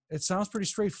 It sounds pretty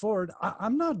straightforward.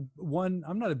 I'm not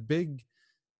a big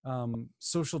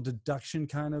social deduction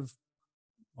kind of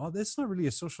Oh, that's not really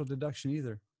a social deduction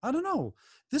either. I don't know.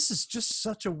 This is just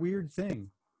such a weird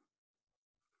thing.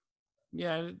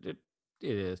 Yeah, it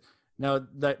is. Now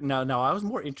I was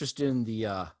more interested in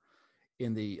the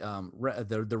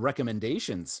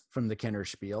recommendations from the Kenner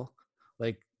Spiel.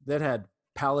 Like that had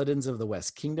Paladins of the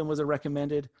West Kingdom was a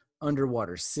recommended,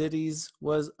 Underwater Cities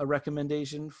was a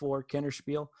recommendation for Kenner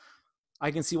Spiel. I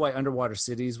can see why Underwater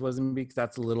Cities wasn't, because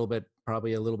that's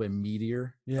probably a little bit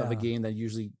meatier of a Yeah. game that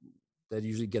usually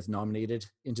gets nominated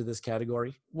into this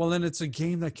category. Well, then it's a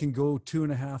game that can go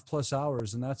 2.5+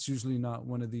 hours, and that's usually not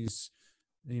one of these,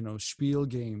 spiel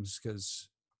games, because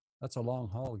that's a long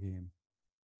haul game.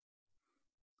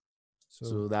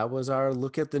 So that was our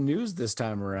look at the news this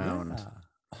time around. Yeah.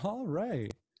 All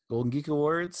right. Golden Geek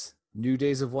Awards, New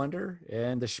Days of Wonder,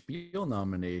 and the Spiel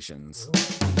nominations.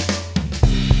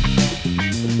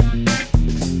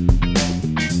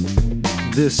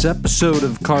 This episode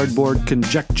of Cardboard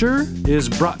Conjecture is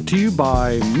brought to you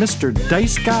by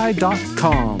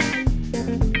MrDiceGuy.com.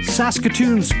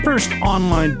 Saskatoon's first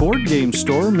online board game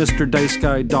store,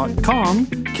 MrDiceGuy.com,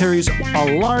 carries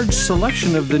a large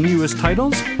selection of the newest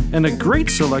titles and a great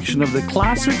selection of the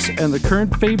classics and the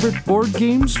current favorite board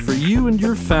games for you and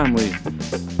your family.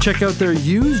 Check out their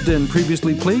used and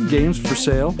previously played games for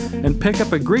sale and pick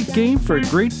up a great game for a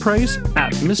great price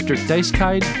at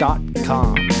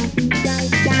MrDiceGuy.com.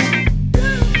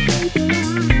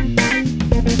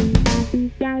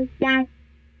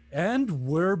 And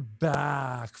we're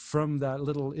back from that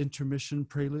little intermission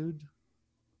prelude.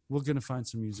 We're gonna find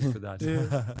some music for that.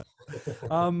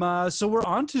 So we're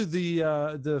on to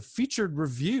the featured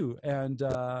review, and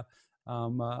I'm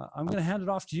gonna hand it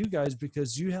off to you guys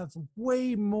because you have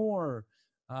way more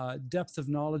depth of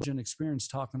knowledge and experience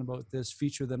talking about this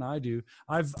feature than I do.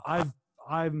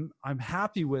 I'm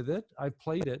happy with it. I've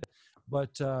played it,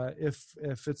 but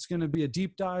if it's gonna be a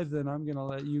deep dive, then I'm gonna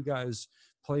let you guys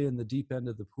play in the deep end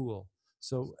of the pool.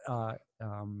 So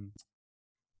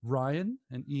Ryan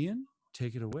and Ian,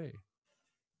 take it away.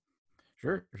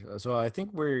 Sure. So I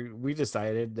think we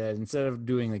decided that instead of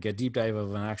doing like a deep dive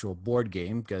of an actual board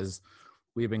game, because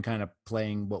we've been kind of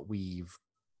playing what we've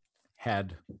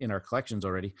had in our collections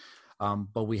already,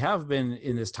 but we have been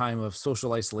in this time of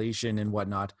social isolation and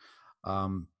whatnot,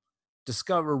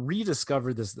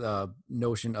 rediscover this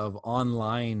notion of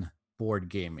online board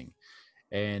gaming.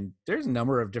 And there's a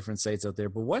number of different sites out there,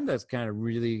 but one that's kind of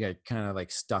really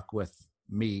like stuck with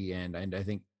me, and I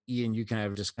think Ian, you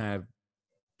kind of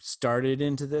started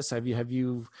into this. Have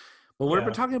you? Well, we're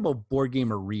talking about Board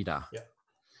Game Arena. Yeah.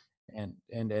 And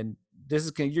this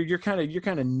is you're kind of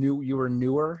new. You were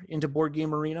newer into Board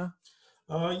Game Arena.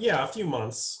 Yeah, a few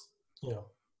months.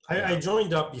 I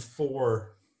joined up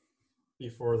before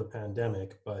the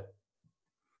pandemic, but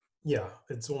yeah,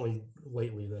 it's only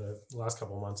lately that the last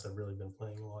couple of months I've really been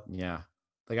playing a lot. Yeah,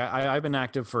 like I've been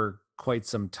active for quite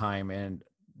some time, and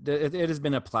it has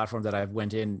been a platform that I've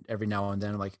went in every now and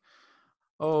then. Like,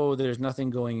 oh, there's nothing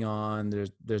going on.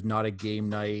 There's not a game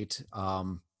night.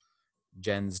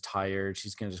 Jen's tired.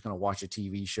 She's just gonna watch a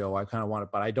TV show. I kind of want it,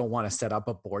 but I don't want to set up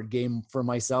a board game for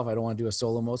myself. I don't want to do a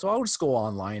solo mode, so I'll just go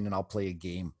online and I'll play a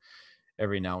game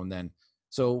every now and then.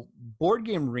 So Board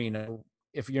Game Arena,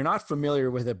 if you're not familiar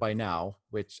with it by now,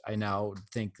 which I now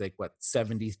think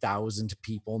 70,000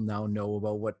 people now know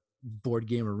about what Board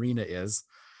Game Arena is.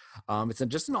 It's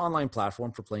just an online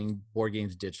platform for playing board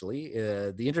games digitally.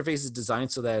 The interface is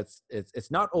designed so that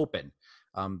it's not open.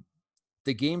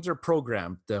 The games are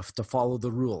programmed to follow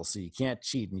the rules, so you can't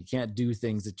cheat and you can't do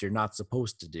things that you're not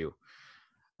supposed to do.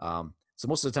 So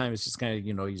most of the time, it's just kind of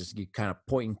you kind of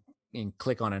point and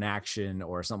click on an action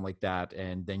or something like that,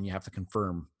 and then you have to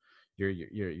confirm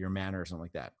your mana or something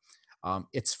like that.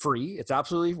 It's free. It's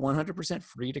absolutely 100%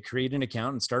 free to create an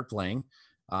account and start playing.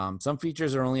 Some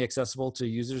features are only accessible to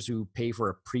users who pay for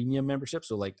a premium membership.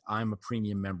 So like I'm a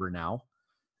premium member now,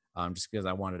 just because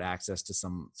I wanted access to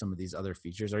some of these other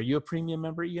features. Are you a premium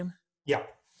member, Ian? Yeah.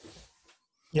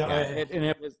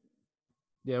 It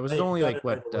was only like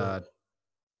what, $2,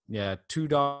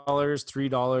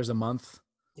 $3 a month.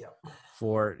 Yeah.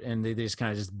 And they just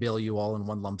kind of just bill you all in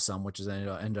one lump sum, which is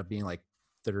end up being like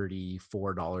 $34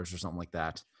 or something like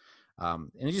that.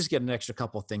 And you just get an extra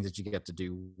couple of things that you get to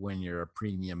do when you're a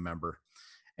premium member.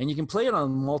 And you can play it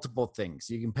on multiple things.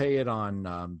 You can play it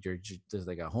on there's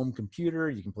like a home computer.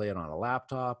 You can play it on a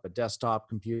laptop, a desktop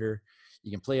computer.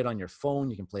 You can play it on your phone.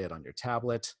 You can play it on your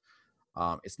tablet.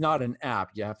 It's not an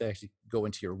app. You have to actually go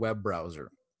into your web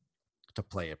browser to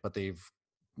play it, but they've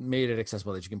made it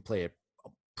accessible that you can play it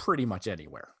pretty much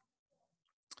anywhere.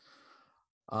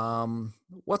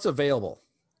 What's available?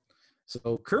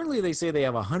 So currently they say they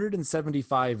have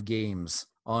 175 games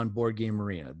on Board Game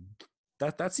Arena.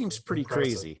 That seems pretty Impressive.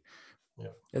 crazy. Yeah.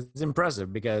 It's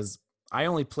impressive because I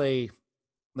only play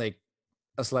like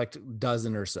a select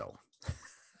dozen or so.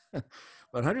 But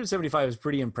 175 is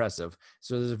pretty impressive.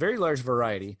 So there's a very large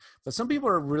variety. But some people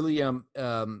are really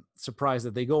surprised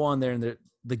that they go on there and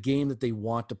the game that they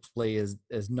want to play is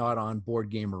not on Board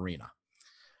Game Arena.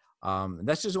 And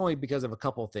that's just only because of a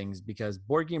couple of things. Because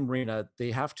Board Game Arena,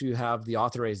 they have to have the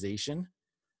authorization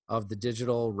of the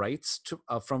digital rights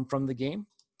from the game,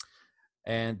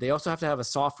 and they also have to have a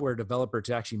software developer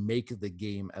to actually make the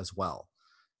game as well.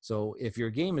 So if your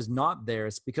game is not there,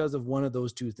 it's because of one of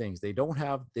those two things. They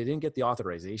didn't get the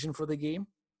authorization for the game,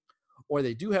 or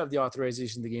they do have the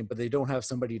authorization of the game, but they don't have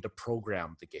somebody to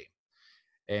program the game.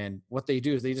 And what they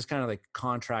do is they just kind of like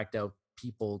contract out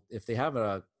people. If they have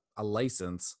a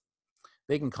license,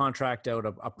 they can contract out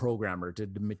a programmer to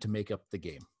make up the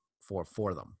game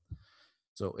for them.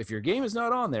 So if your game is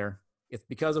not on there, it's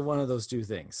because of one of those two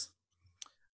things.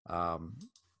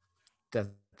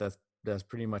 That's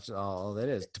pretty much all that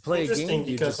is. To play a game,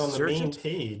 you just on the search main it.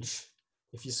 page,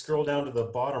 if you scroll down to the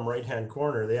bottom right-hand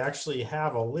corner, they actually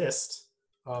have a list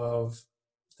of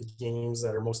the games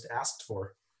that are most asked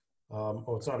for.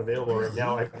 It's not available right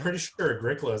now. I'm pretty sure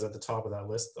Agricola is at the top of that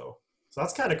list, though. So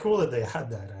that's kind of cool that they had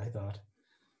that, I thought.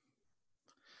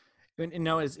 And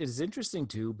now it's interesting,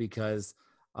 too, because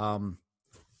a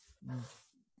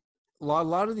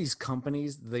lot of these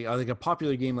companies, they are like a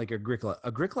popular game like Agricola.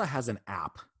 Agricola has an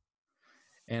app.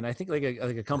 And I think like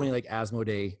a company like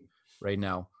Asmodee right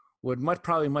now would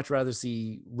probably much rather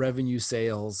see revenue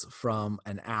sales from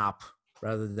an app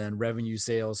rather than revenue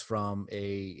sales from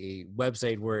a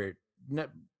website where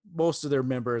most of their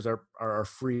members are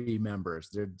free members.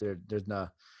 There's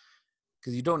not,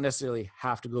 because you don't necessarily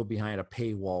have to go behind a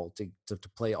paywall to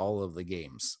play all of the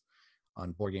games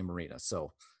on Board Game Arena.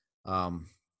 So,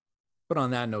 but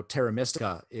on that note, Terra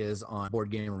Mystica is on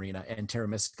Board Game Arena, and Terra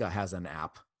Mystica has an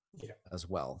app as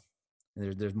well.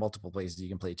 And there's multiple places you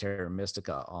can play Terra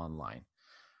Mystica online.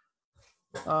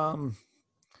 So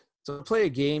to play a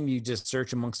game, you just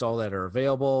search amongst all that are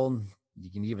available. You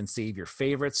can even save your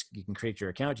favorites. You can create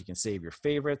your account. You can save your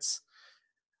favorites.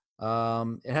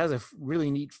 It has a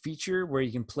really neat feature where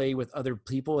you can play with other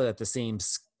people at the same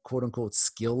quote unquote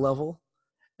skill level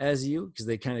as you, because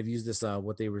they kind of use this,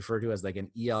 what they refer to as like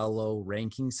an ELO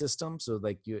ranking system. So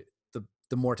like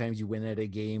the more times you win at a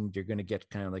game, you're going to get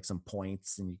kind of like some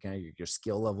points, and you kind of your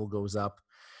skill level goes up.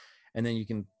 And then you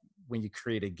can, when you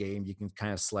create a game, you can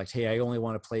kind of select, hey, I only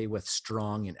want to play with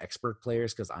strong and expert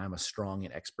players because I'm a strong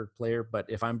and expert player. But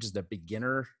if I'm just a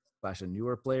beginner / a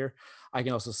newer player, I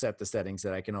can also set the settings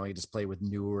that I can only just play with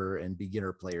newer and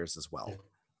beginner players as well.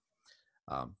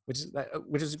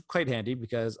 Which is quite handy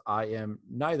because I am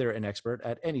neither an expert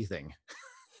at anything.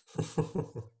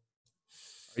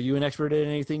 Are you an expert at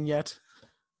anything yet?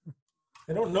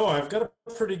 I don't know. I've got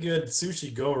a pretty good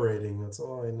Sushi Go rating. That's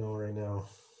all I know right now.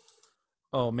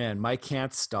 Oh man, my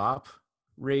can't stop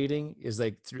rating is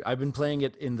like I've been playing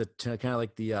it in the kind of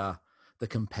like the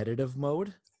competitive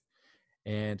mode,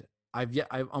 and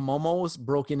I'm almost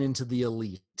broken into the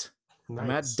elite. Nice.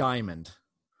 I'm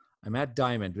at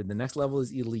diamond, but the next level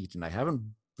is elite, and I haven't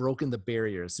broken the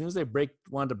barrier. As soon as I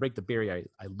wanted to break the barrier,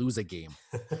 I lose a game,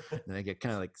 and I get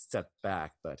kind of like set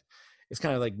back. But it's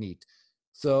kind of like neat.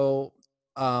 So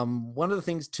one of the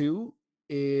things too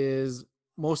is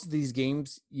most of these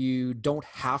games you don't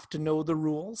have to know the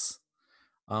rules.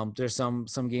 There's some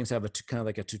games have kind of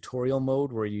like a tutorial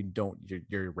mode where you don't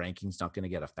your ranking's not going to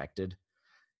get affected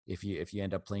if you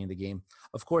end up playing the game.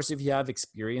 Of course, if you have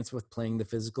experience with playing the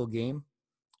physical game,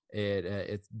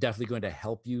 it's definitely going to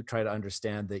help you try to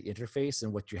understand the interface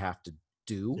and what you have to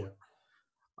do.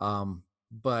 Yeah.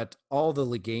 But all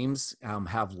the games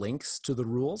have links to the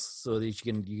rules, so that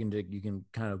you can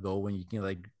kind of go and you can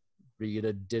like read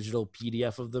a digital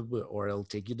PDF or it'll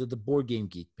take you to the Board Game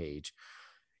Geek page.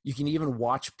 You can even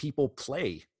watch people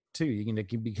play too. You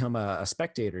can become a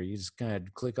spectator. You just kind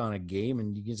of click on a game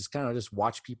and you can just kind of just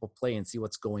watch people play and see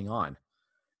what's going on,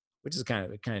 which is kind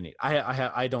of neat.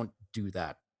 I don't do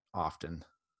that often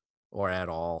or at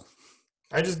all.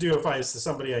 I just do if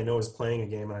somebody I know is playing a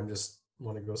game and I'm just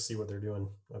want to go see what they're doing.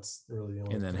 That's really the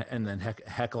only thing. And then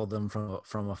heckle them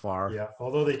from afar. Yeah,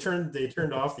 although they turned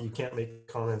off that you can't make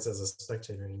comments as a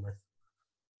spectator anymore.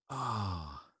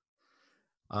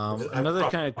 Another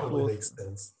kind of cool. Makes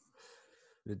sense.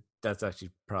 That's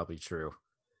actually probably true.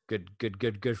 Good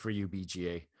for you,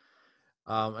 BGA.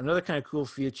 Another kind of cool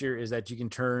feature is that you can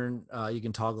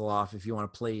toggle off if you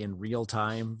want to play in real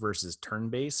time versus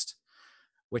turn-based,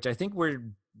 which I think we're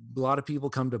a lot of people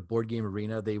come to Board Game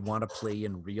Arena. They want to play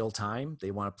in real time.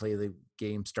 They want to play the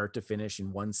game start to finish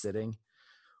in one sitting,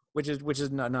 which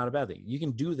is not a bad thing. You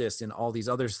can do this in all these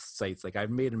other sites. Like I've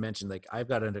made a mention, like I've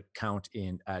got an account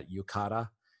at Yucata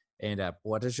and at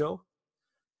Boitejo,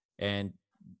 and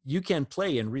you can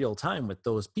play in real time with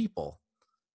those people.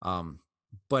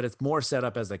 But it's more set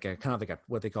up as like a kind of like a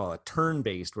what they call a turn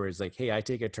based, where it's like, hey, I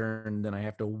take a turn, then I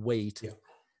have to wait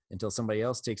until somebody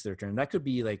else takes their turn. That could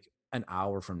be like an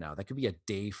hour from now. That could be a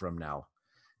day from now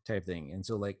type thing. And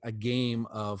so like a game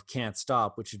of Can't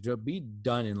Stop, which should be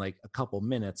done in like a couple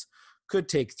minutes, could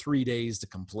take 3 days to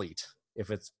complete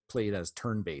if it's played as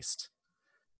turn based.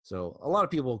 So a lot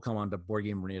of people come on to Board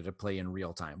Game Arena to play in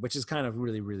real time, which is kind of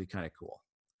really, really kind of cool.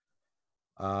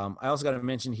 I also got to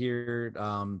mention here,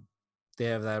 they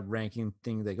have that ranking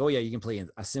thing. Like, oh yeah, you can play in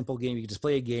a simple game. You can just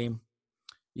play a game.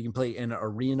 You can play in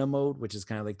arena mode, which is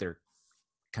kind of like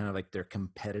their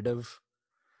competitive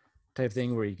type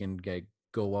thing, where you can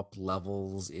go up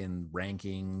levels in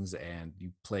rankings and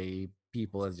you play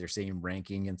people as your same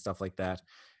ranking and stuff like that.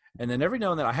 And then every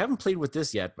now and then, I haven't played with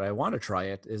this yet, but I want to try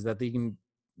it, is that they can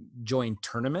join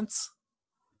tournaments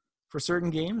for certain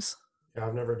games. Yeah,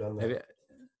 I've never done that.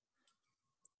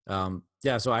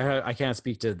 Yeah, so I can't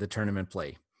speak to the tournament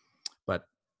play, but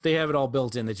they have it all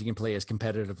built in that you can play as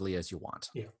competitively as you want.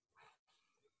 Yeah.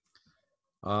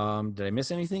 Did I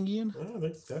miss anything, Ian? I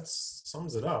think that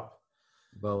sums it up.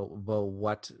 About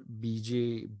what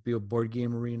Board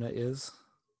Game Arena is?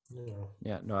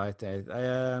 Yeah. No,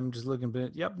 I'm just looking,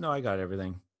 but yep, no, I got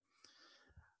everything.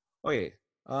 Okay,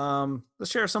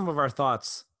 let's share some of our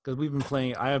thoughts, because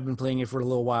I have been playing it for a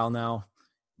little while now.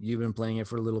 You've been playing it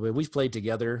for a little bit. We've played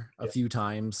together a few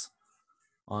times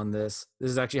on this.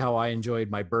 This is actually how I enjoyed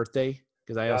my birthday,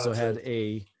 because I also had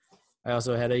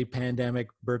a pandemic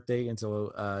birthday, and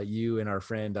so you and our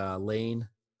friend Lane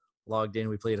logged in.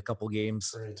 We played a couple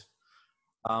games. Right.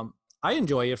 I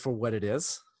enjoy it for what it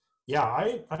is. Yeah,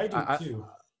 I do too.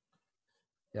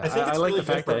 Yeah, I think it's like really the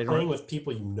fact good that for playing with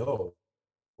people you know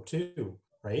too,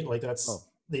 right? Like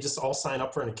they just all sign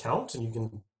up for an account and you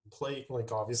can play.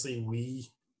 Like obviously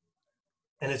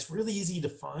and it's really easy to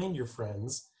find your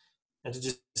friends and to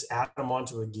just add them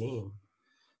onto a game.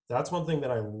 That's one thing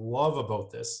that I love about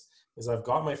this, is I've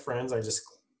got my friends.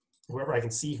 Whoever I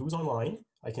can see who's online,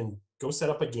 I can go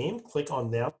set up a game, click on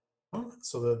them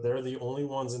so that they're the only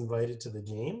ones invited to the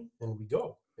game, and we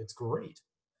go. It's great.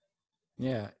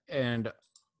 Yeah, and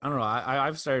I don't know.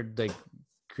 I've started like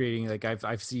creating, like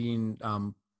I've seen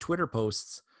Twitter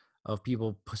posts of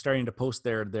people starting to post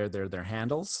their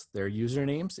handles, their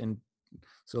usernames, and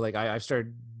so like I've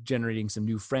started generating some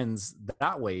new friends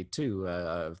that way too,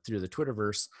 through the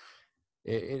Twitterverse.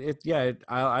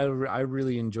 I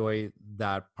really enjoy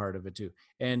that part of it too.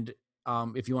 And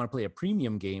if you want to play a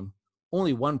premium game,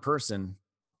 only one person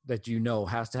that you know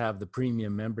has to have the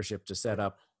premium membership to set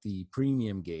up the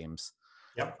premium games.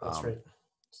 Yep, that's right.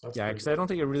 So that's because I don't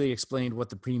think it really explained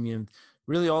what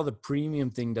all the premium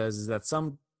thing does is that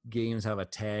some games have a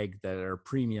tag that are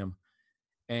premium,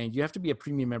 and you have to be a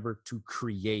premium member to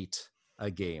create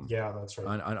a game. Yeah, that's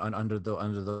right. Under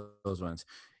those ones.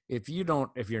 If you're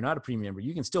not a premium member,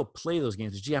 you can still play those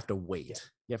games, but you have to wait. Yeah.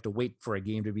 You have to wait for a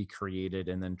game to be created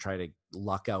and then try to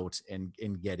luck out and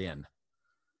get in.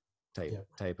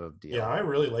 Type of deal. Yeah, I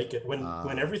really like it.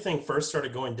 When everything first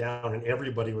started going down and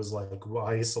everybody was like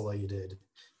isolated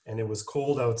and it was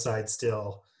cold outside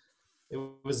still, it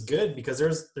was good because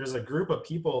there's a group of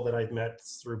people that I'd met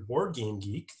through Board Game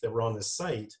Geek that were on this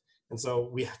site. And so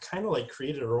we kind of like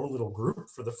created our own little group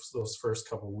for those first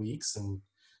couple of weeks, and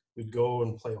we'd go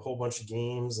and play a whole bunch of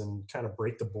games and kind of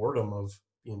break the boredom of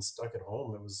being stuck at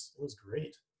home. It was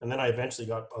great. And then I eventually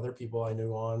got other people I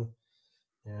knew on,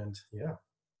 and yeah.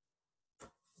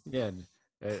 Yeah,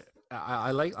 I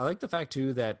like the fact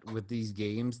too that with these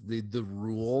games the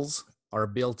rules are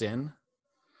built in,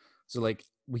 so like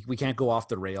we can't go off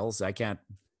the rails. I can't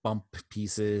bump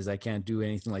pieces. I can't do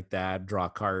anything like that. Draw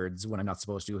cards when I'm not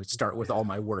supposed to. Start with all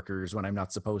my workers when I'm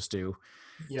not supposed to.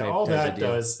 Yeah, all that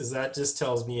does is that just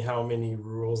tells me how many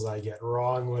rules I get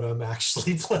wrong when I'm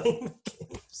actually playing the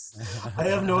games. I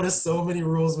have noticed so many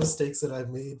rules mistakes that I've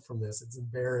made from this. It's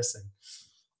embarrassing.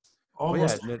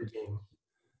 Almost every game.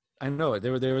 I know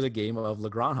there was a game of La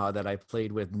Granja that I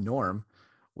played with Norm,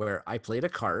 where I played a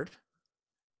card,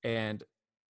 and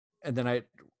then I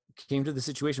came to the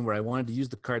situation where I wanted to use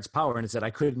the card's power, and it said I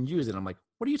couldn't use it. I'm like,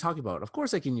 what are you talking about? Of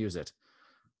course I can use it.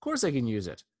 Of course I can use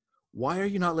it. Why are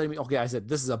you not letting me? Okay, I said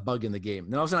this is a bug in the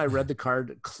game. Then all of a sudden I read the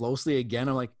card closely again.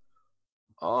 I'm like,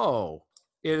 oh,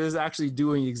 it is actually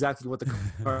doing exactly what the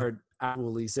card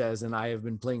actually says, and I have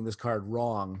been playing this card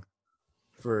wrong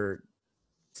for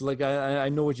So like I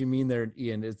know what you mean there,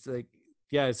 Ian. It's like,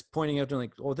 yeah, it's pointing out to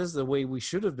like, oh, this is the way we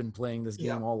should have been playing this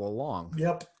game all along.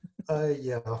 Yep.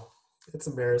 Yeah. It's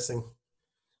embarrassing.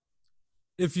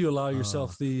 If you allow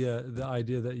yourself the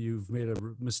idea that you've made a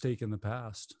mistake in the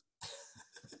past.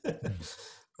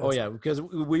 Oh yeah, because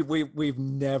we've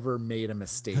never made a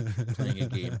mistake playing a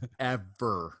game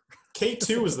ever.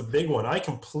 K2 was the big one. I've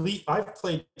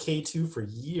played K2 for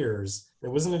years. It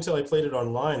wasn't until I played it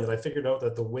online that I figured out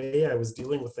that the way I was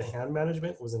dealing with the hand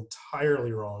management was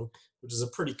entirely wrong, which is a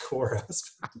pretty core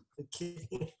aspect of the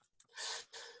game.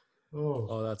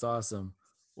 Oh, that's awesome.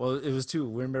 Well, it was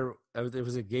too. Remember, it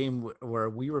was a game where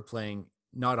we were playing,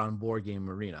 not on Board Game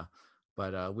Arena,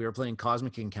 but we were playing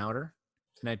Cosmic Encounter,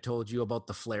 and I told you about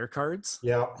the flare cards.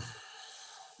 Yeah.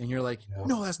 And you're like,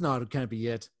 no, that's not. It can't be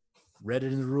it. Read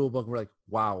it in the rule book. And we're like,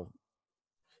 wow.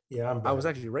 Yeah, I was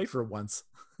actually right for once.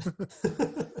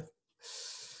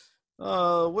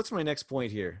 What's my next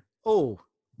point here? Oh,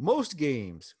 most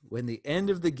games, when the end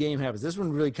of the game happens, this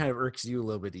one really kind of irks you a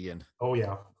little bit, Ian. Oh,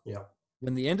 yeah. Yeah.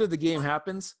 When the end of the game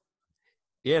happens,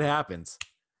 it happens.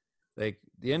 Like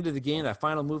the end of the game, that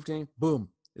final move game, boom.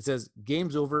 It says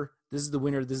game's over. This is the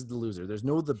winner. This is the loser. There's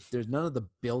none of the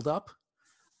buildup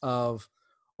of,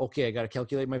 okay, I got to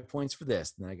calculate my points for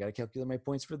this. And then I got to calculate my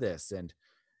points for this. And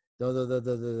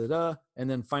and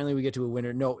then finally we get to a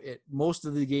winner. No, most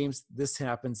of the games, this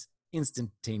happens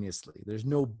instantaneously. There's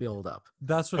no buildup.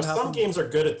 That's what happens. Some games are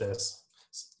good at this.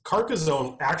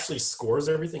 Carcassonne actually scores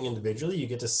everything individually. You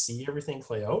get to see everything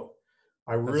play out.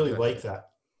 I really like that.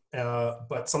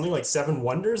 But something like Seven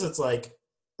Wonders, it's like,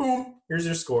 boom, here's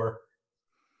your score.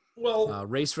 Well,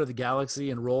 Race for the Galaxy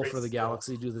and Roll for the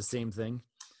Galaxy do the same thing.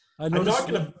 I'm not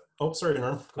going to... Oh, sorry,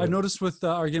 Norm. I noticed with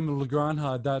our game of La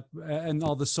Granja that, and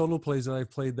all the solo plays that I've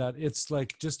played, that it's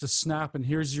like just a snap and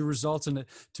here's your results. And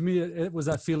to me, it was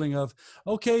that feeling of,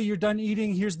 okay, you're done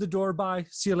eating. Here's the door. Bye.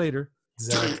 See you later.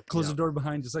 Exactly. Close the door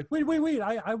behind. It's like, wait.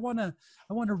 I want to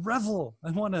revel. I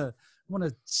want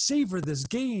to savor this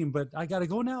game, but I got to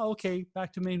go now. Okay.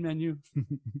 Back to main menu.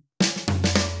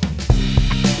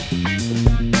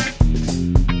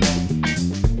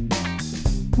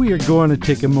 We are going to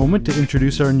take a moment to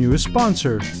introduce our newest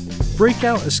sponsor,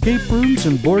 Breakout Escape Rooms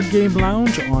and Board Game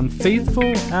Lounge on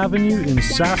Faithful Avenue in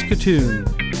Saskatoon.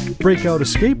 Breakout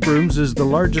Escape Rooms is the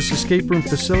largest escape room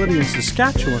facility in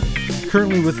Saskatchewan,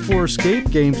 currently with 4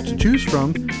 escape games to choose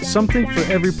from, something for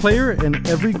every player and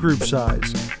every group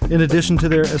size. In addition to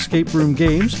their escape room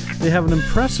games, they have an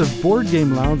impressive board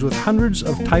game lounge with hundreds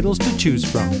of titles to choose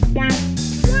from.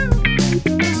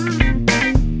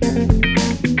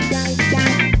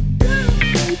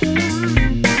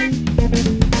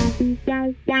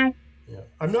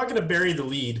 I'm not going to bury the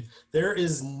lead. There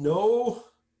is no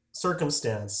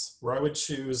circumstance where I would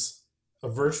choose a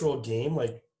virtual game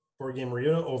like Board Game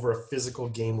Arena over a physical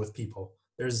game with people.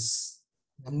 There's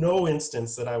no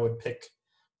instance that I would pick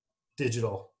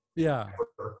digital. Yeah.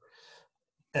 Ever.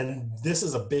 And this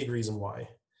is a big reason why.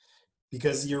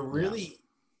 Because you're really,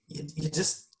 you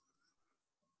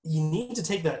need to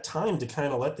take that time to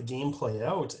kind of let the game play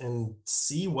out and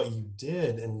see what you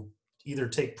did and either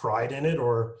take pride in it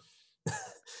or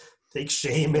take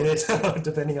shame in it,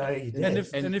 depending on how you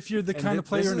did. And if you're the kind of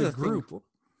player in a group,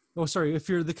 if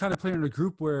you're the kind of player in a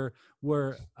group where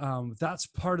that's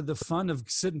part of the fun of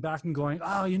sitting back and going,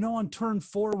 on turn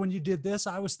 4 when you did this,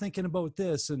 I was thinking about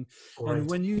this, and when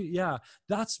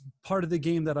that's part of the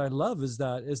game that I love is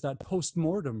that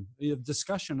post-mortem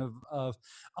discussion of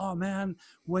oh man,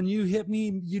 when you hit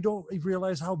me, you don't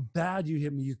realize how bad you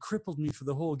hit me, you crippled me for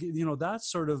the whole game.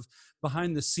 That's sort of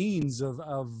behind the scenes of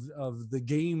the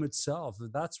game itself.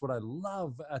 That's what I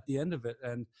love at the end of it,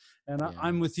 and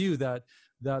I'm with you that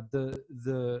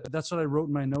that's what I wrote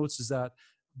in my notes, is that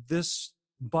this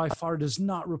by far does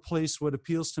not replace what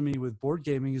appeals to me with board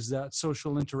gaming, is that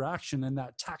social interaction and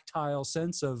that tactile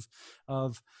sense of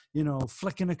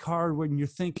flicking a card when you're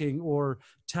thinking, or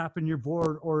tapping your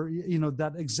board, or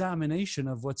that examination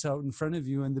of what's out in front of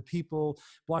you and the people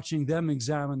watching them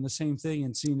examine the same thing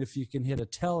and seeing if you can hit a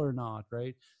tell or not,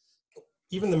 right?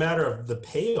 Even the matter of the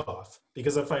payoff,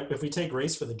 because if we take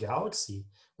Race for the Galaxy,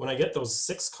 when I get those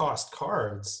 6-cost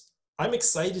cards, I'm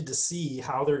excited to see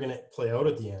how they're going to play out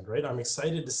at the end, right? I'm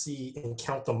excited to see and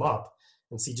count them up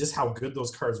and see just how good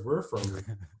those cards were for me.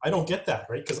 I don't get that,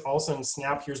 right? Because all of a sudden,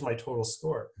 snap, here's my total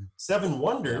score. Seven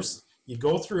Wonders, you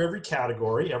go through every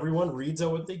category, everyone reads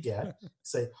out what they get,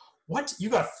 say, what? You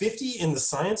got 50 in the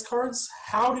science cards?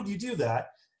 How did you do that?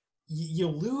 You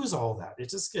lose all that. It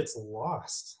just gets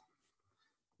lost.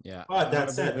 Yeah. But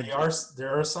that said,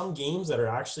 there are some games that are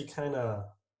actually kind of,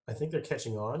 I think they're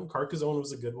catching on. Carcassonne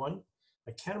was a good one.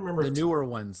 I can't remember. The newer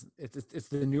ones. It's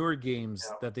the newer games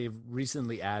Yeah. that they've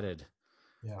recently added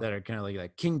Yeah. that are kind of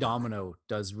like King Domino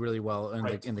does really well in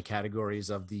Right. in the categories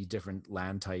of the different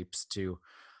land types too.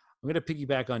 I'm going to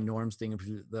piggyback on Norm's thing of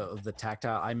the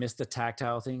tactile. I missed the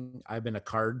tactile thing. I've been a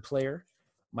card player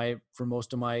for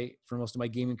most of my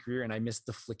gaming career, and I missed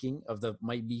the flicking of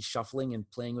me shuffling and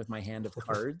playing with my hand of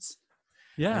cards.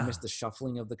 I Yeah. miss the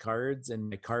shuffling of the cards, and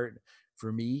my card,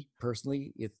 for me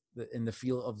personally, it's in the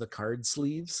feel of the card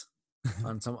sleeves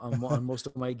on most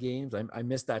of my games. I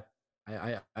miss that.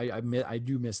 I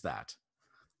do miss that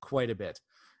quite a bit,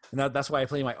 and that's why I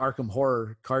play my Arkham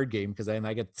Horror card game, because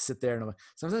I get to sit there and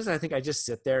sometimes I think I just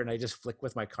sit there and I just flick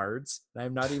with my cards and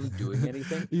I'm not even doing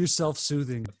anything. You're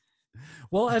self-soothing.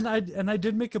 Well, and I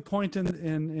did make a point in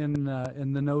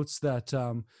the notes that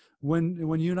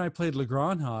when you and I played La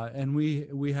Granja and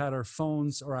we had our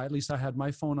phones, or at least I had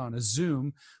my phone on a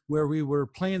Zoom, where we were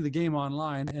playing the game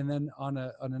online, and then on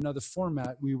another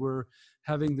format we were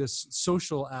having this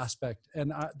social aspect,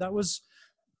 and that was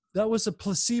a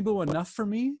placebo enough for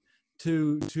me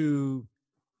to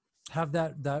have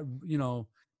that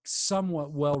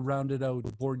somewhat well-rounded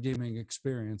out board gaming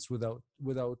experience without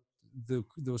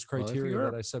those criteria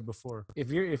that I said before.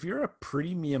 If you're a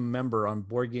premium member on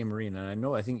Board Game Arena, and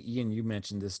I think Ian, you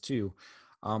mentioned this too,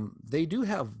 they do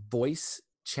have voice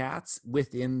chats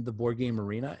within the Board Game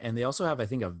Arena, and they also have, I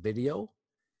think, a video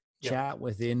chat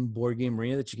within Board Game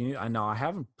Arena that you can use. I know I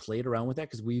haven't played around with that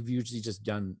because we've usually just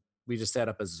set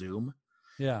up a Zoom,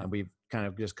 and we've kind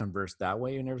of just conversed that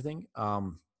way and everything.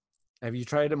 Have you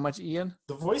tried it much, Ian?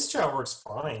 The voice chat works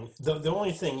fine. The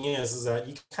only thing is that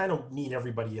you kind of need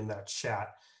everybody in that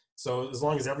chat. So as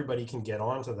long as everybody can get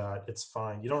onto that, it's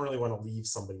fine. You don't really want to leave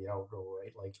somebody out, though,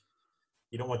 right? Like,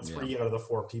 you don't want 3 out of the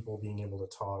 4 people being able to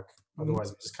talk. Otherwise,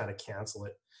 we just kind of cancel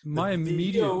it. My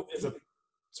immediate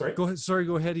sorry. Go ahead. Sorry,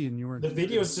 go ahead, Ian. You were the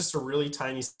video is just a really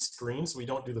tiny screen, so we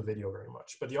don't do the video very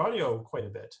much, but the audio quite a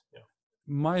bit. Yeah.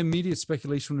 My immediate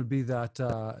speculation would be that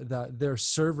that their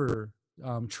server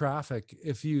traffic,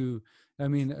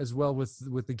 as well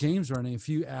with the games running, if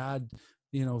you add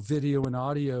video and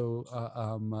audio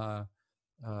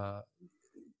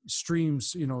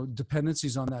streams,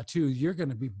 dependencies on that too, you're going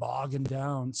to be bogging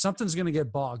down. Something's going to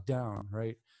get bogged down,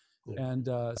 right? Yeah. And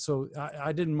so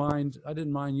I didn't mind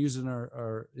using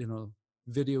our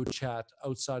video chat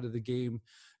outside of the game,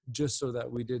 just so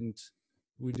that we didn't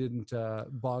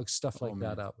bog stuff like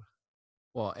that up.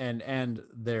 Well, and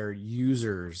their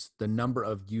users, the number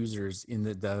of users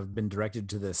that have been directed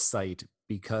to this site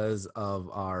because of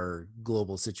our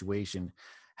global situation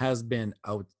has been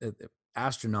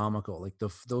astronomical. Like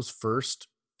those first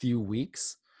few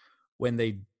weeks when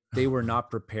they were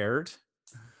not prepared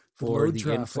for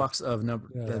the influx of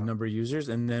the number of users,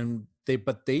 and then they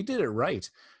did it right.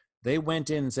 They went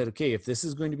in and said, okay, if this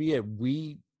is going to be it,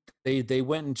 they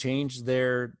went and changed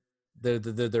their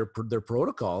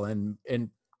protocol and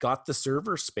got the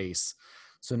server space.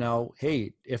 So now,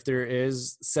 hey, if there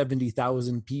is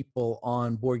 70,000 people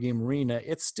on Board Game Arena,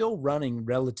 it's still running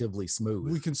relatively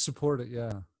smooth. We can support it,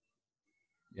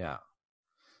 yeah.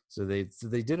 So they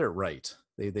did it right.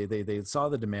 They saw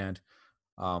the demand.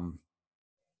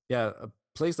 A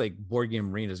place like Board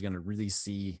Game Arena is going to really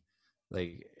see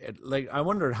like I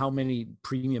wonder how many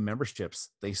premium memberships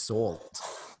they sold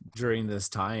during this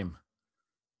time.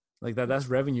 Like that's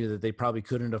revenue that they probably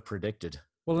couldn't have predicted.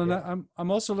 Well, and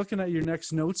I'm also looking at your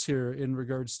next notes here in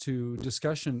regards to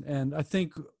discussion, and I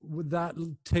think that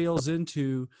tails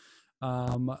into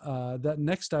that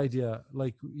next idea.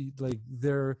 Like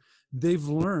they've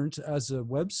learned as a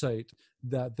website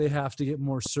that they have to get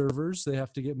more servers, they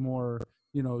have to get more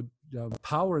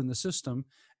power in the system,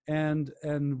 and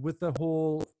with the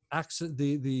whole access,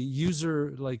 the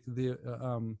user, like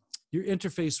your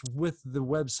interface with the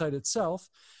website itself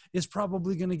is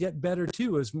probably going to get better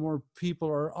too as more people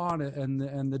are on it,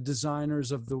 and the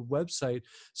designers of the website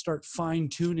start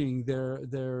fine-tuning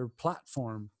their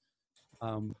platform,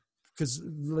 because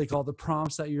like all the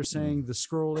prompts that you're saying, the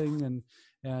scrolling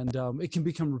and it can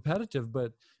become repetitive,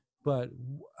 but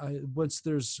once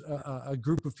there's a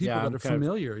group of people that are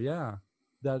familiar,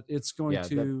 that it's going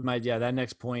to that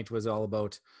next point was all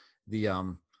about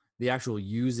the actual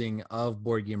using of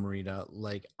Board Game Arena.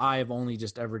 Like I've only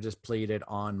just played it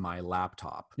on my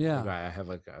laptop. Yeah. Like I have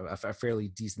a fairly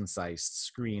decent sized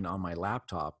screen on my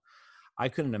laptop. I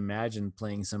couldn't imagine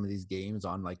playing some of these games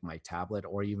on like my tablet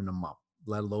or even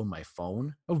let alone my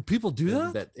phone. Oh, people do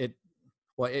that?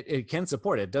 It can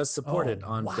support it. It does support it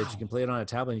on that you can play it on a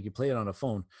tablet and you can play it on a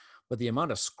phone. But the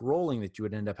amount of scrolling that you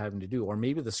would end up having to do, or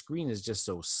maybe the screen is just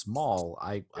so small,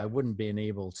 I wouldn't been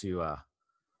able to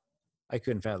I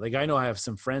couldn't fathom. Like I know I have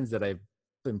some friends that I've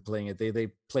been playing it, they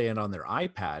play it on their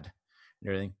iPad and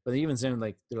everything. But even then,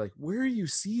 like they're like, "Where are you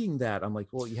seeing that?" I'm like,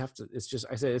 "Well, you have to. It's just."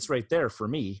 I said, "It's right there for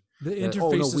me." The Oh no,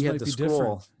 interfaces we had might to be scroll.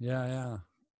 different. Yeah.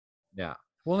 Yeah.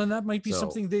 Well, and that might be So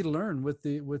something they learn with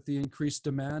the increased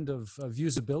demand of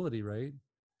usability, right?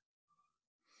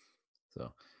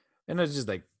 so, and it's just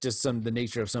like the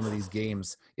nature of some of these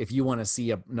games. If you want to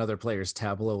see another player's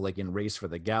tableau, like in Race for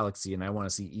the Galaxy, and I want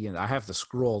to see Ian, I have to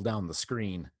scroll down the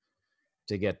screen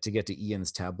to get to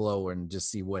Ian's tableau and just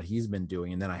see what he's been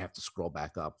doing, and then I have to scroll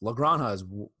back up. La Granja is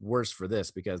worse for this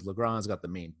because La Granja's got the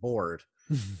main board,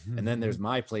 and then there's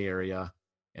my play area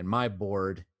and my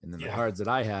board, and then the cards that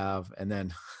I have, and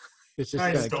then it's just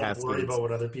I kind just of don't cascades. worry about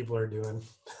what other people are doing.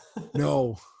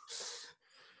 No,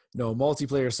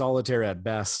 multiplayer solitaire at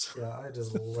best. Yeah, I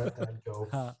just let that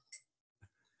go.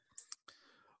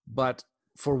 But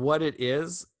for what it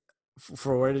is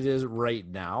right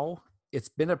now, it's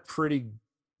been a pretty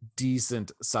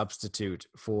decent substitute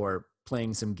for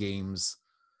playing some games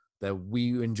that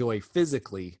we enjoy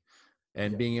physically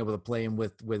and being able to play them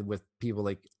with people.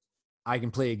 Like I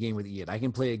can play a game with Ian, I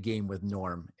can play a game with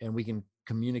Norm, and we can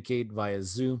communicate via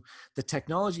Zoom. The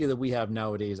technology that we have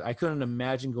nowadays, I couldn't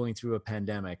imagine going through a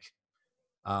pandemic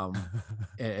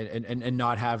and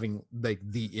not having like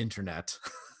the internet.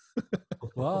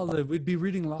 Well, we'd be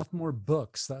reading a lot more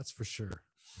books, that's for sure.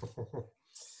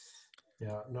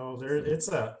 Yeah, no,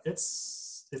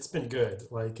 it's been good.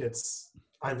 Like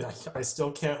I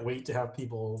still can't wait to have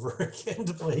people over again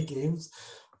to play games.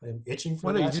 I'm itching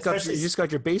for that. You just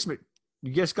got your basement.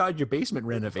 You just got your basement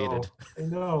renovated. I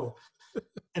know.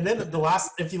 And then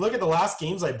if you look at the last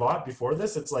games I bought before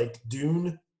this, it's like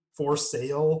Dune, For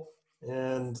Sale,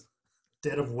 and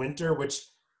Dead of Winter, which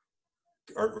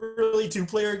aren't really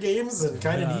 2-player games and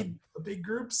kind of need a big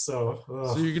group. So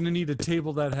you're going to need a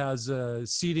table that has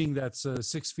seating that's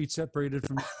 6 feet separated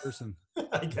from each person.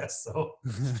 I guess so.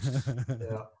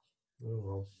 Yeah. Oh,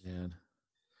 well. Man.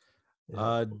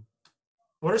 Yeah.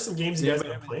 What are some games you guys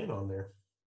have been playing on there?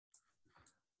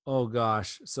 Oh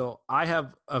gosh. So I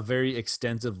have a very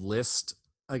extensive list.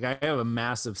 Like I have a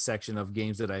massive section of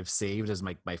games that I've saved as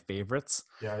my favorites.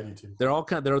 Yeah, I do too. They're all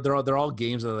they're all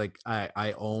games that like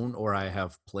I own or I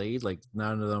have played. Like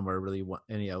none of them are really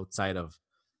any outside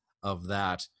of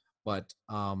that. But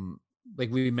like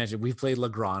we mentioned, we've played La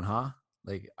Granja.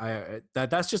 Like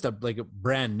that's just a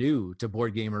brand new to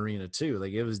Board Game Arena too.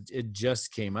 Like it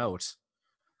just came out.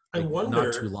 Like, I wonder,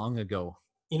 not too long ago.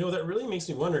 You know, that really makes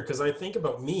me wonder because I think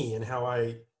about me and how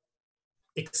I,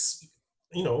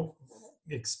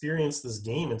 experienced this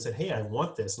game and said, "Hey, I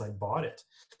want this," and I bought it.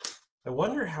 I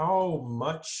wonder how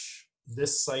much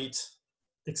this site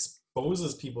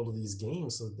exposes people to these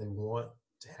games so that they want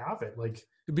to have it. Like,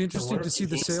 it'd be interesting to see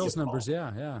the sales numbers.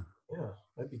 Yeah,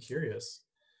 I'd be curious.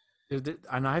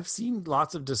 And I've seen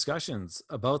lots of discussions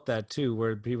about that too,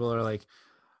 where people are like,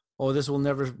 "Oh, this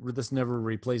never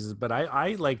replaces." But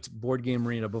I liked Board Game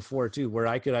Arena before too, where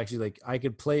I could actually I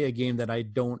could play a game that I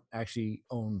don't actually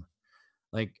own.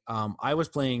 Like I was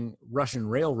playing Russian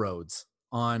Railroads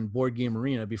on Board Game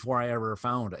Arena before I ever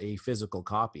found a physical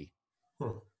copy,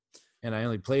 and I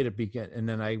only played it and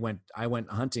then I went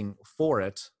hunting for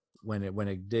it when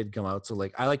it did come out. So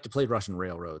like I like to play Russian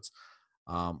Railroads.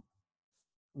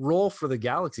 Roll for the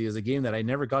Galaxy is a game that I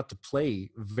never got to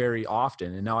play very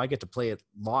often, and now I get to play it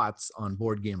lots on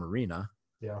Board Game Arena.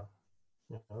 Yeah,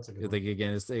 that's a good one. Like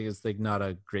again, it's like not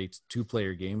a great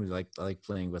 2-player game. I like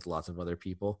playing with lots of other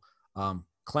people.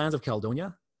 Clans of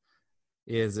Caledonia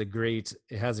has a great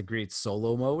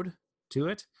solo mode to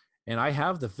it, and I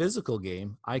have the physical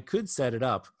game. I could set it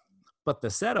up, but the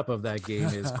setup of that game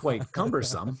is quite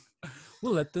cumbersome.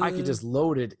 I could just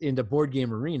load it into Board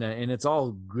Game Arena and it's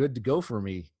all good to go for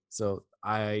me. So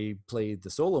I played the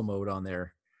solo mode on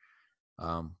there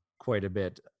quite a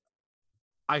bit.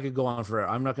 I could go on for,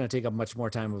 I'm not going to take up much more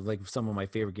time of like some of my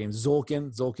favorite games.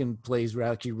 Zolkin plays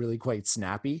actually really quite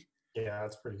snappy. Yeah,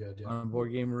 that's pretty good. Yeah. On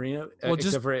Board Game Arena, well,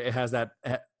 except for it has that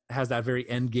very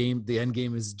end game. The end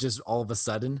game is just all of a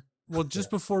sudden. Well, just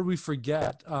before we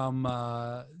forget,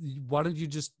 why don't you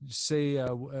just say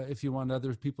if you want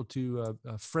other people to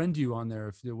friend you on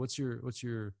there? What's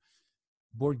your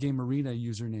Board Game Arena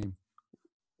username?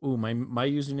 Ooh, my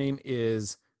username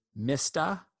is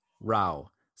Mista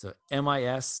Rao. So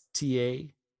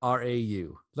MISTARAU.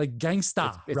 Like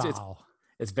gangsta Rao.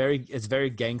 It's very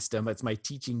gangsta. It's my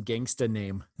teaching gangsta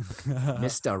name,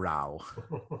 Mr. Rao.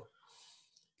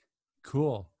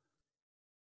 Cool.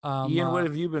 Ian, what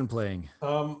have you been playing?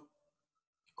 I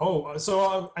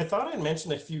thought I'd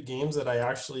mentioned a few games that I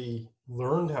actually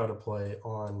learned how to play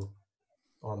on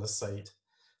the site.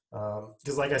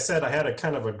 Because like I said, I had a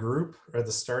kind of a group at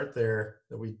the start there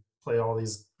that we play all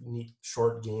these neat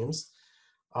short games.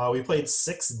 We played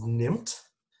Six Nimmt,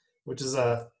 which is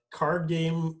a card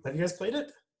game. Have you guys played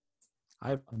it?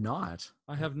 I've not.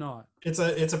 I have not. It's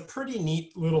a pretty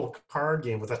neat little card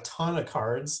game with a ton of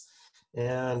cards,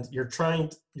 and you're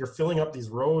filling up these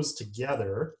rows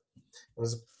together.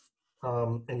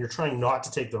 And you're trying not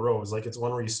to take the rows. Like, it's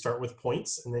one where you start with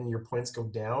points and then your points go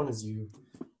down as you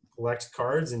collect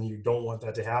cards, and you don't want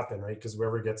that to happen, right? Because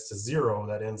whoever gets to 0,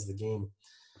 that ends the game.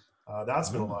 That's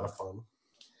been a lot of fun.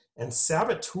 And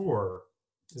Saboteur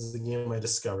is the game I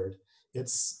discovered.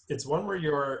 It's one where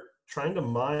you're trying to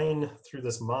mine through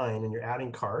this mine and you're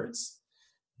adding cards,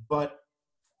 but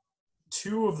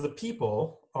 2 of the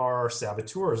people are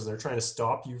saboteurs and they're trying to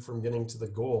stop you from getting to the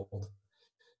gold.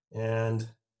 And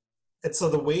so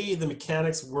the way the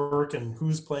mechanics work and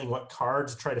who's playing what card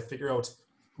to try to figure out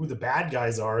who the bad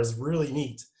guys are is really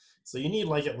neat. So you need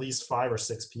like at least 5 or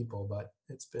 6 people, but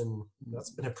that's been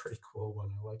a pretty cool one.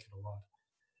 I like it a lot.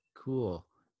 Cool.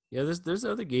 Yeah, there's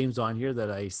other games on here that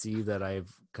I see that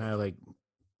I've kind of like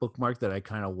bookmarked that I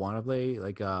kind of want to play.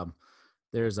 Like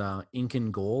there's Ink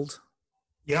and Gold.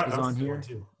 Yeah, is that's on a good here. one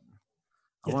too.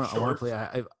 I want to play.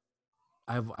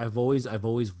 I've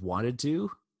always wanted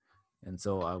to, and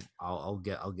so I'll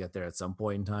get there at some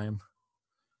point in time.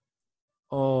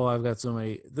 Oh, I've got so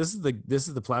many. This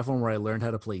is the platform where I learned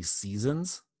how to play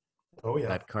Seasons. Oh yeah.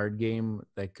 That card game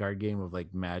of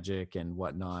like Magic and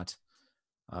whatnot.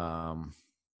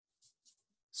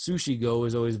 Sushi Go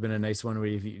has always been a nice one where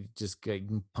you just you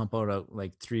can pump out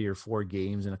like 3 or 4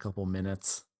 games in a couple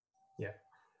minutes. Yeah.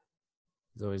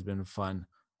 It's always been fun.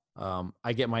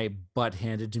 I get my butt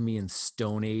handed to me in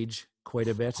Stone Age quite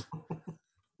a bit.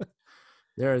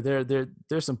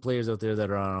 There's some players out there that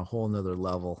are on a whole nother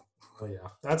level. Oh yeah.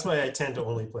 That's why I tend to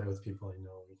only play with people I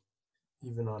know,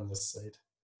 even on this site.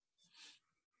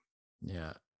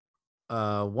 Yeah.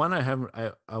 One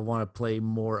I want to play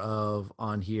more of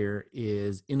on here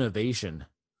is Innovation.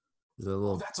 It's a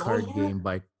little card game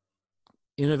by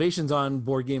Innovation's on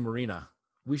Board Game Arena.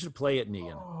 We should play it,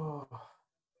 Negan. Oh,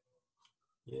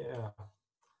 yeah.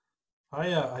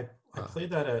 I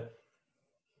played that at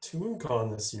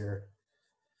ToonCon this year,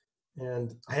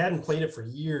 and I hadn't played it for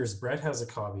years. Brett has a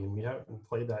copy, and we haven't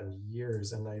played that in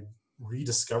years, and I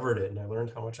rediscovered it, and I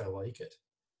learned how much I like it.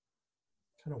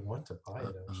 I kind of want to buy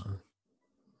it, actually.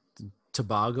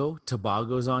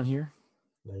 Tobago's on here.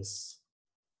 Nice.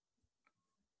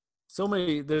 So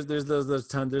many. There's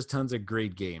tons of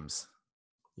great games.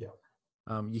 Yeah.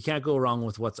 You can't go wrong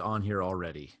with what's on here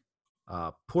already.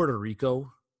 Puerto Rico's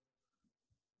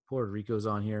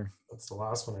on here. That's the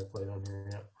last one I played on here.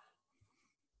 Yeah.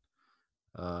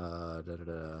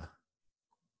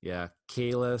 Yeah,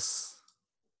 Kalis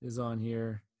is on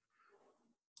here.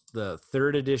 The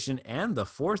 3rd edition and the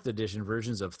 4th edition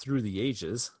versions of Through the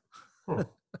Ages. But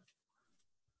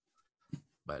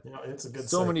yeah, it's a good.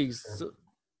 So many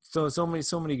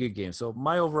good games. So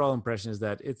my overall impression is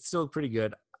that it's still pretty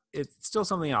good. It's still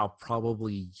something I'll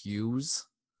probably use,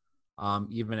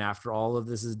 even after all of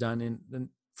this is done, and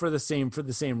for the same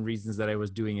reasons that I was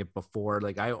doing it before.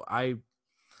 Like I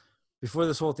before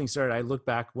this whole thing started, I looked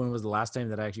back when was the last time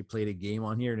that I actually played a game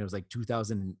on here, and it was like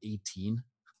 2018.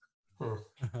 It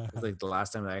was like the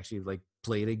last time I actually like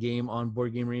played a game on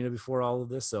Board Game Arena before all of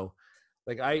this. So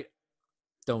like I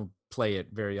don't play it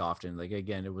very often. Like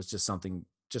again, it was just something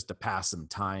just to pass some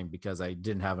time because I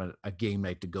didn't have a game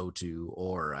night to go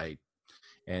to,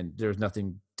 and there's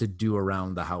nothing to do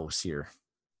around the house here.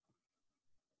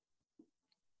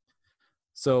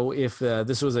 So if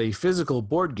this was a physical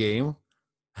board game,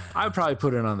 I'd probably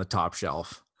put it on the top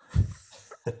shelf.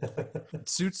 It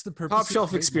suits the purpose. Top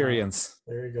shelf experience.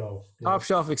 There you go. Yeah. Top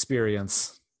shelf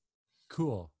experience.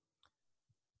 Cool.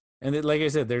 And like I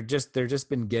said, they're just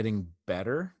been getting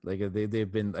better. Like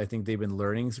they've been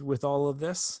learning with all of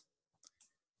this.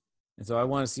 And so I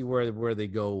want to see where they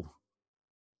go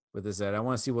with this. I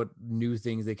want to see what new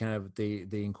things they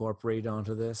incorporate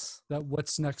onto this. That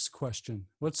what's next question.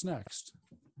 What's next?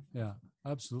 Yeah,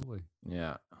 absolutely.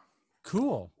 Yeah.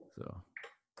 Cool. So.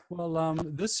 Well,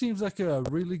 this seems like a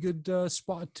really good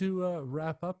spot to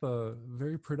wrap up a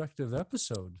very productive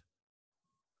episode.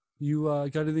 You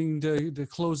got anything to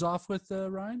close off with,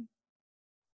 Ryan?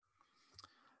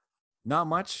 Not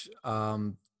much.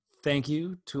 Thank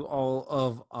you to all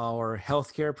of our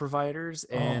healthcare providers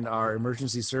and our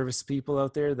emergency service people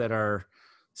out there that are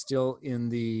still in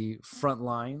the front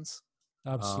lines.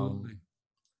 Absolutely.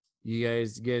 You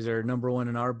guys are number one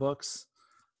in our books.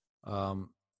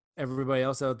 Everybody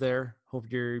else out there,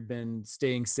 hope you've been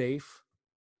staying safe,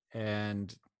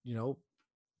 and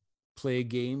play a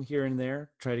game here and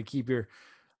there. Try to keep a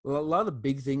lot of the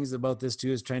big things about this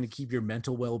too is trying to keep your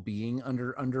mental well-being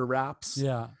under wraps.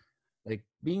 Yeah. Like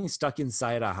being stuck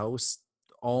inside a house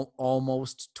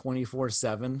almost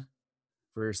 24/7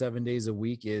 for 7 days a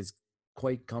week is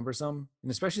quite cumbersome,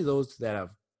 and especially those that have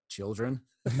children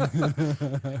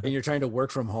and you're trying to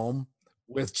work from home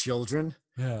with children.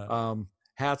 Yeah.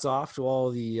 Hats off to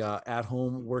all the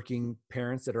at-home working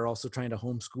parents that are also trying to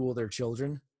homeschool their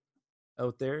children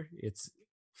out there. It's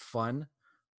fun.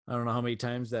 I don't know how many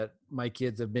times that my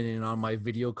kids have been in on my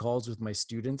video calls with my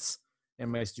students,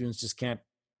 and my students just can't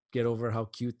get over how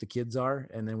cute the kids are,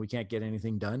 and then we can't get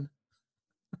anything done.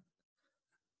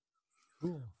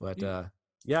 Cool. But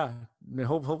yeah,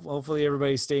 hopefully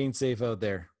everybody's staying safe out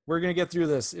there. We're going to get through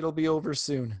this. It'll be over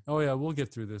soon. Oh yeah, we'll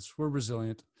get through this. We're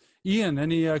resilient. Ian,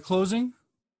 any closing?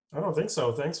 I don't think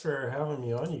so. Thanks for having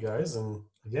me on, you guys. And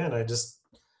again,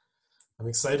 I'm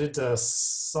excited to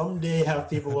someday have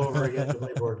people over again to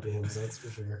play board games. That's for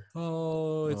sure.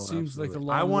 Oh, it seems absolutely. like a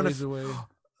long ways away.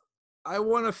 I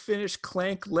want to finish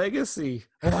Clank Legacy.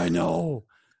 Oh,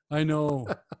 I know.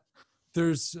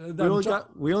 There's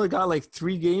we only got like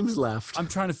 3 games left. I'm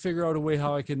trying to figure out a way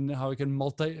how I can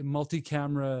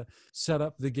multi-camera set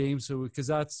up the game, so because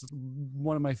that's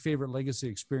one of my favorite Legacy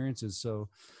experiences. So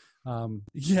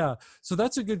yeah, so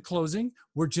that's a good closing.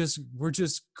 We're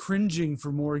just cringing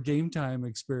for more game time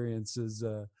experiences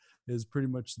is pretty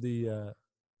much the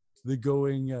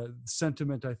going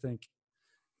sentiment, I think.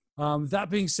 That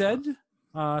being said,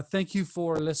 thank you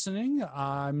for listening.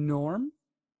 I'm Norm.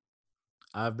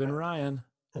 I've been Ryan.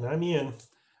 And I'm Ian.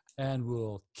 And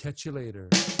we'll catch you later.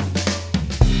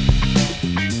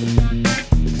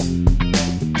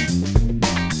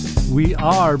 We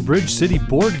are Bridge City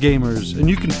Board Gamers, and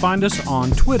you can find us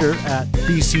on Twitter at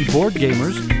BC Board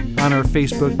Gamers, on our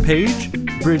Facebook page,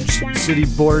 Bridge City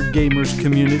Board Gamers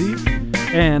Community,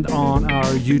 and on our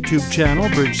YouTube channel,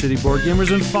 Bridge City Board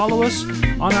Gamers, and follow us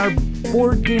on our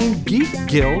Board Game Geek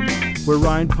Guild, where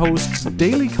Ryan posts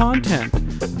daily content.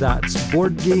 That's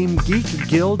Board Game Geek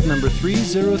Guild number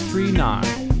 3039.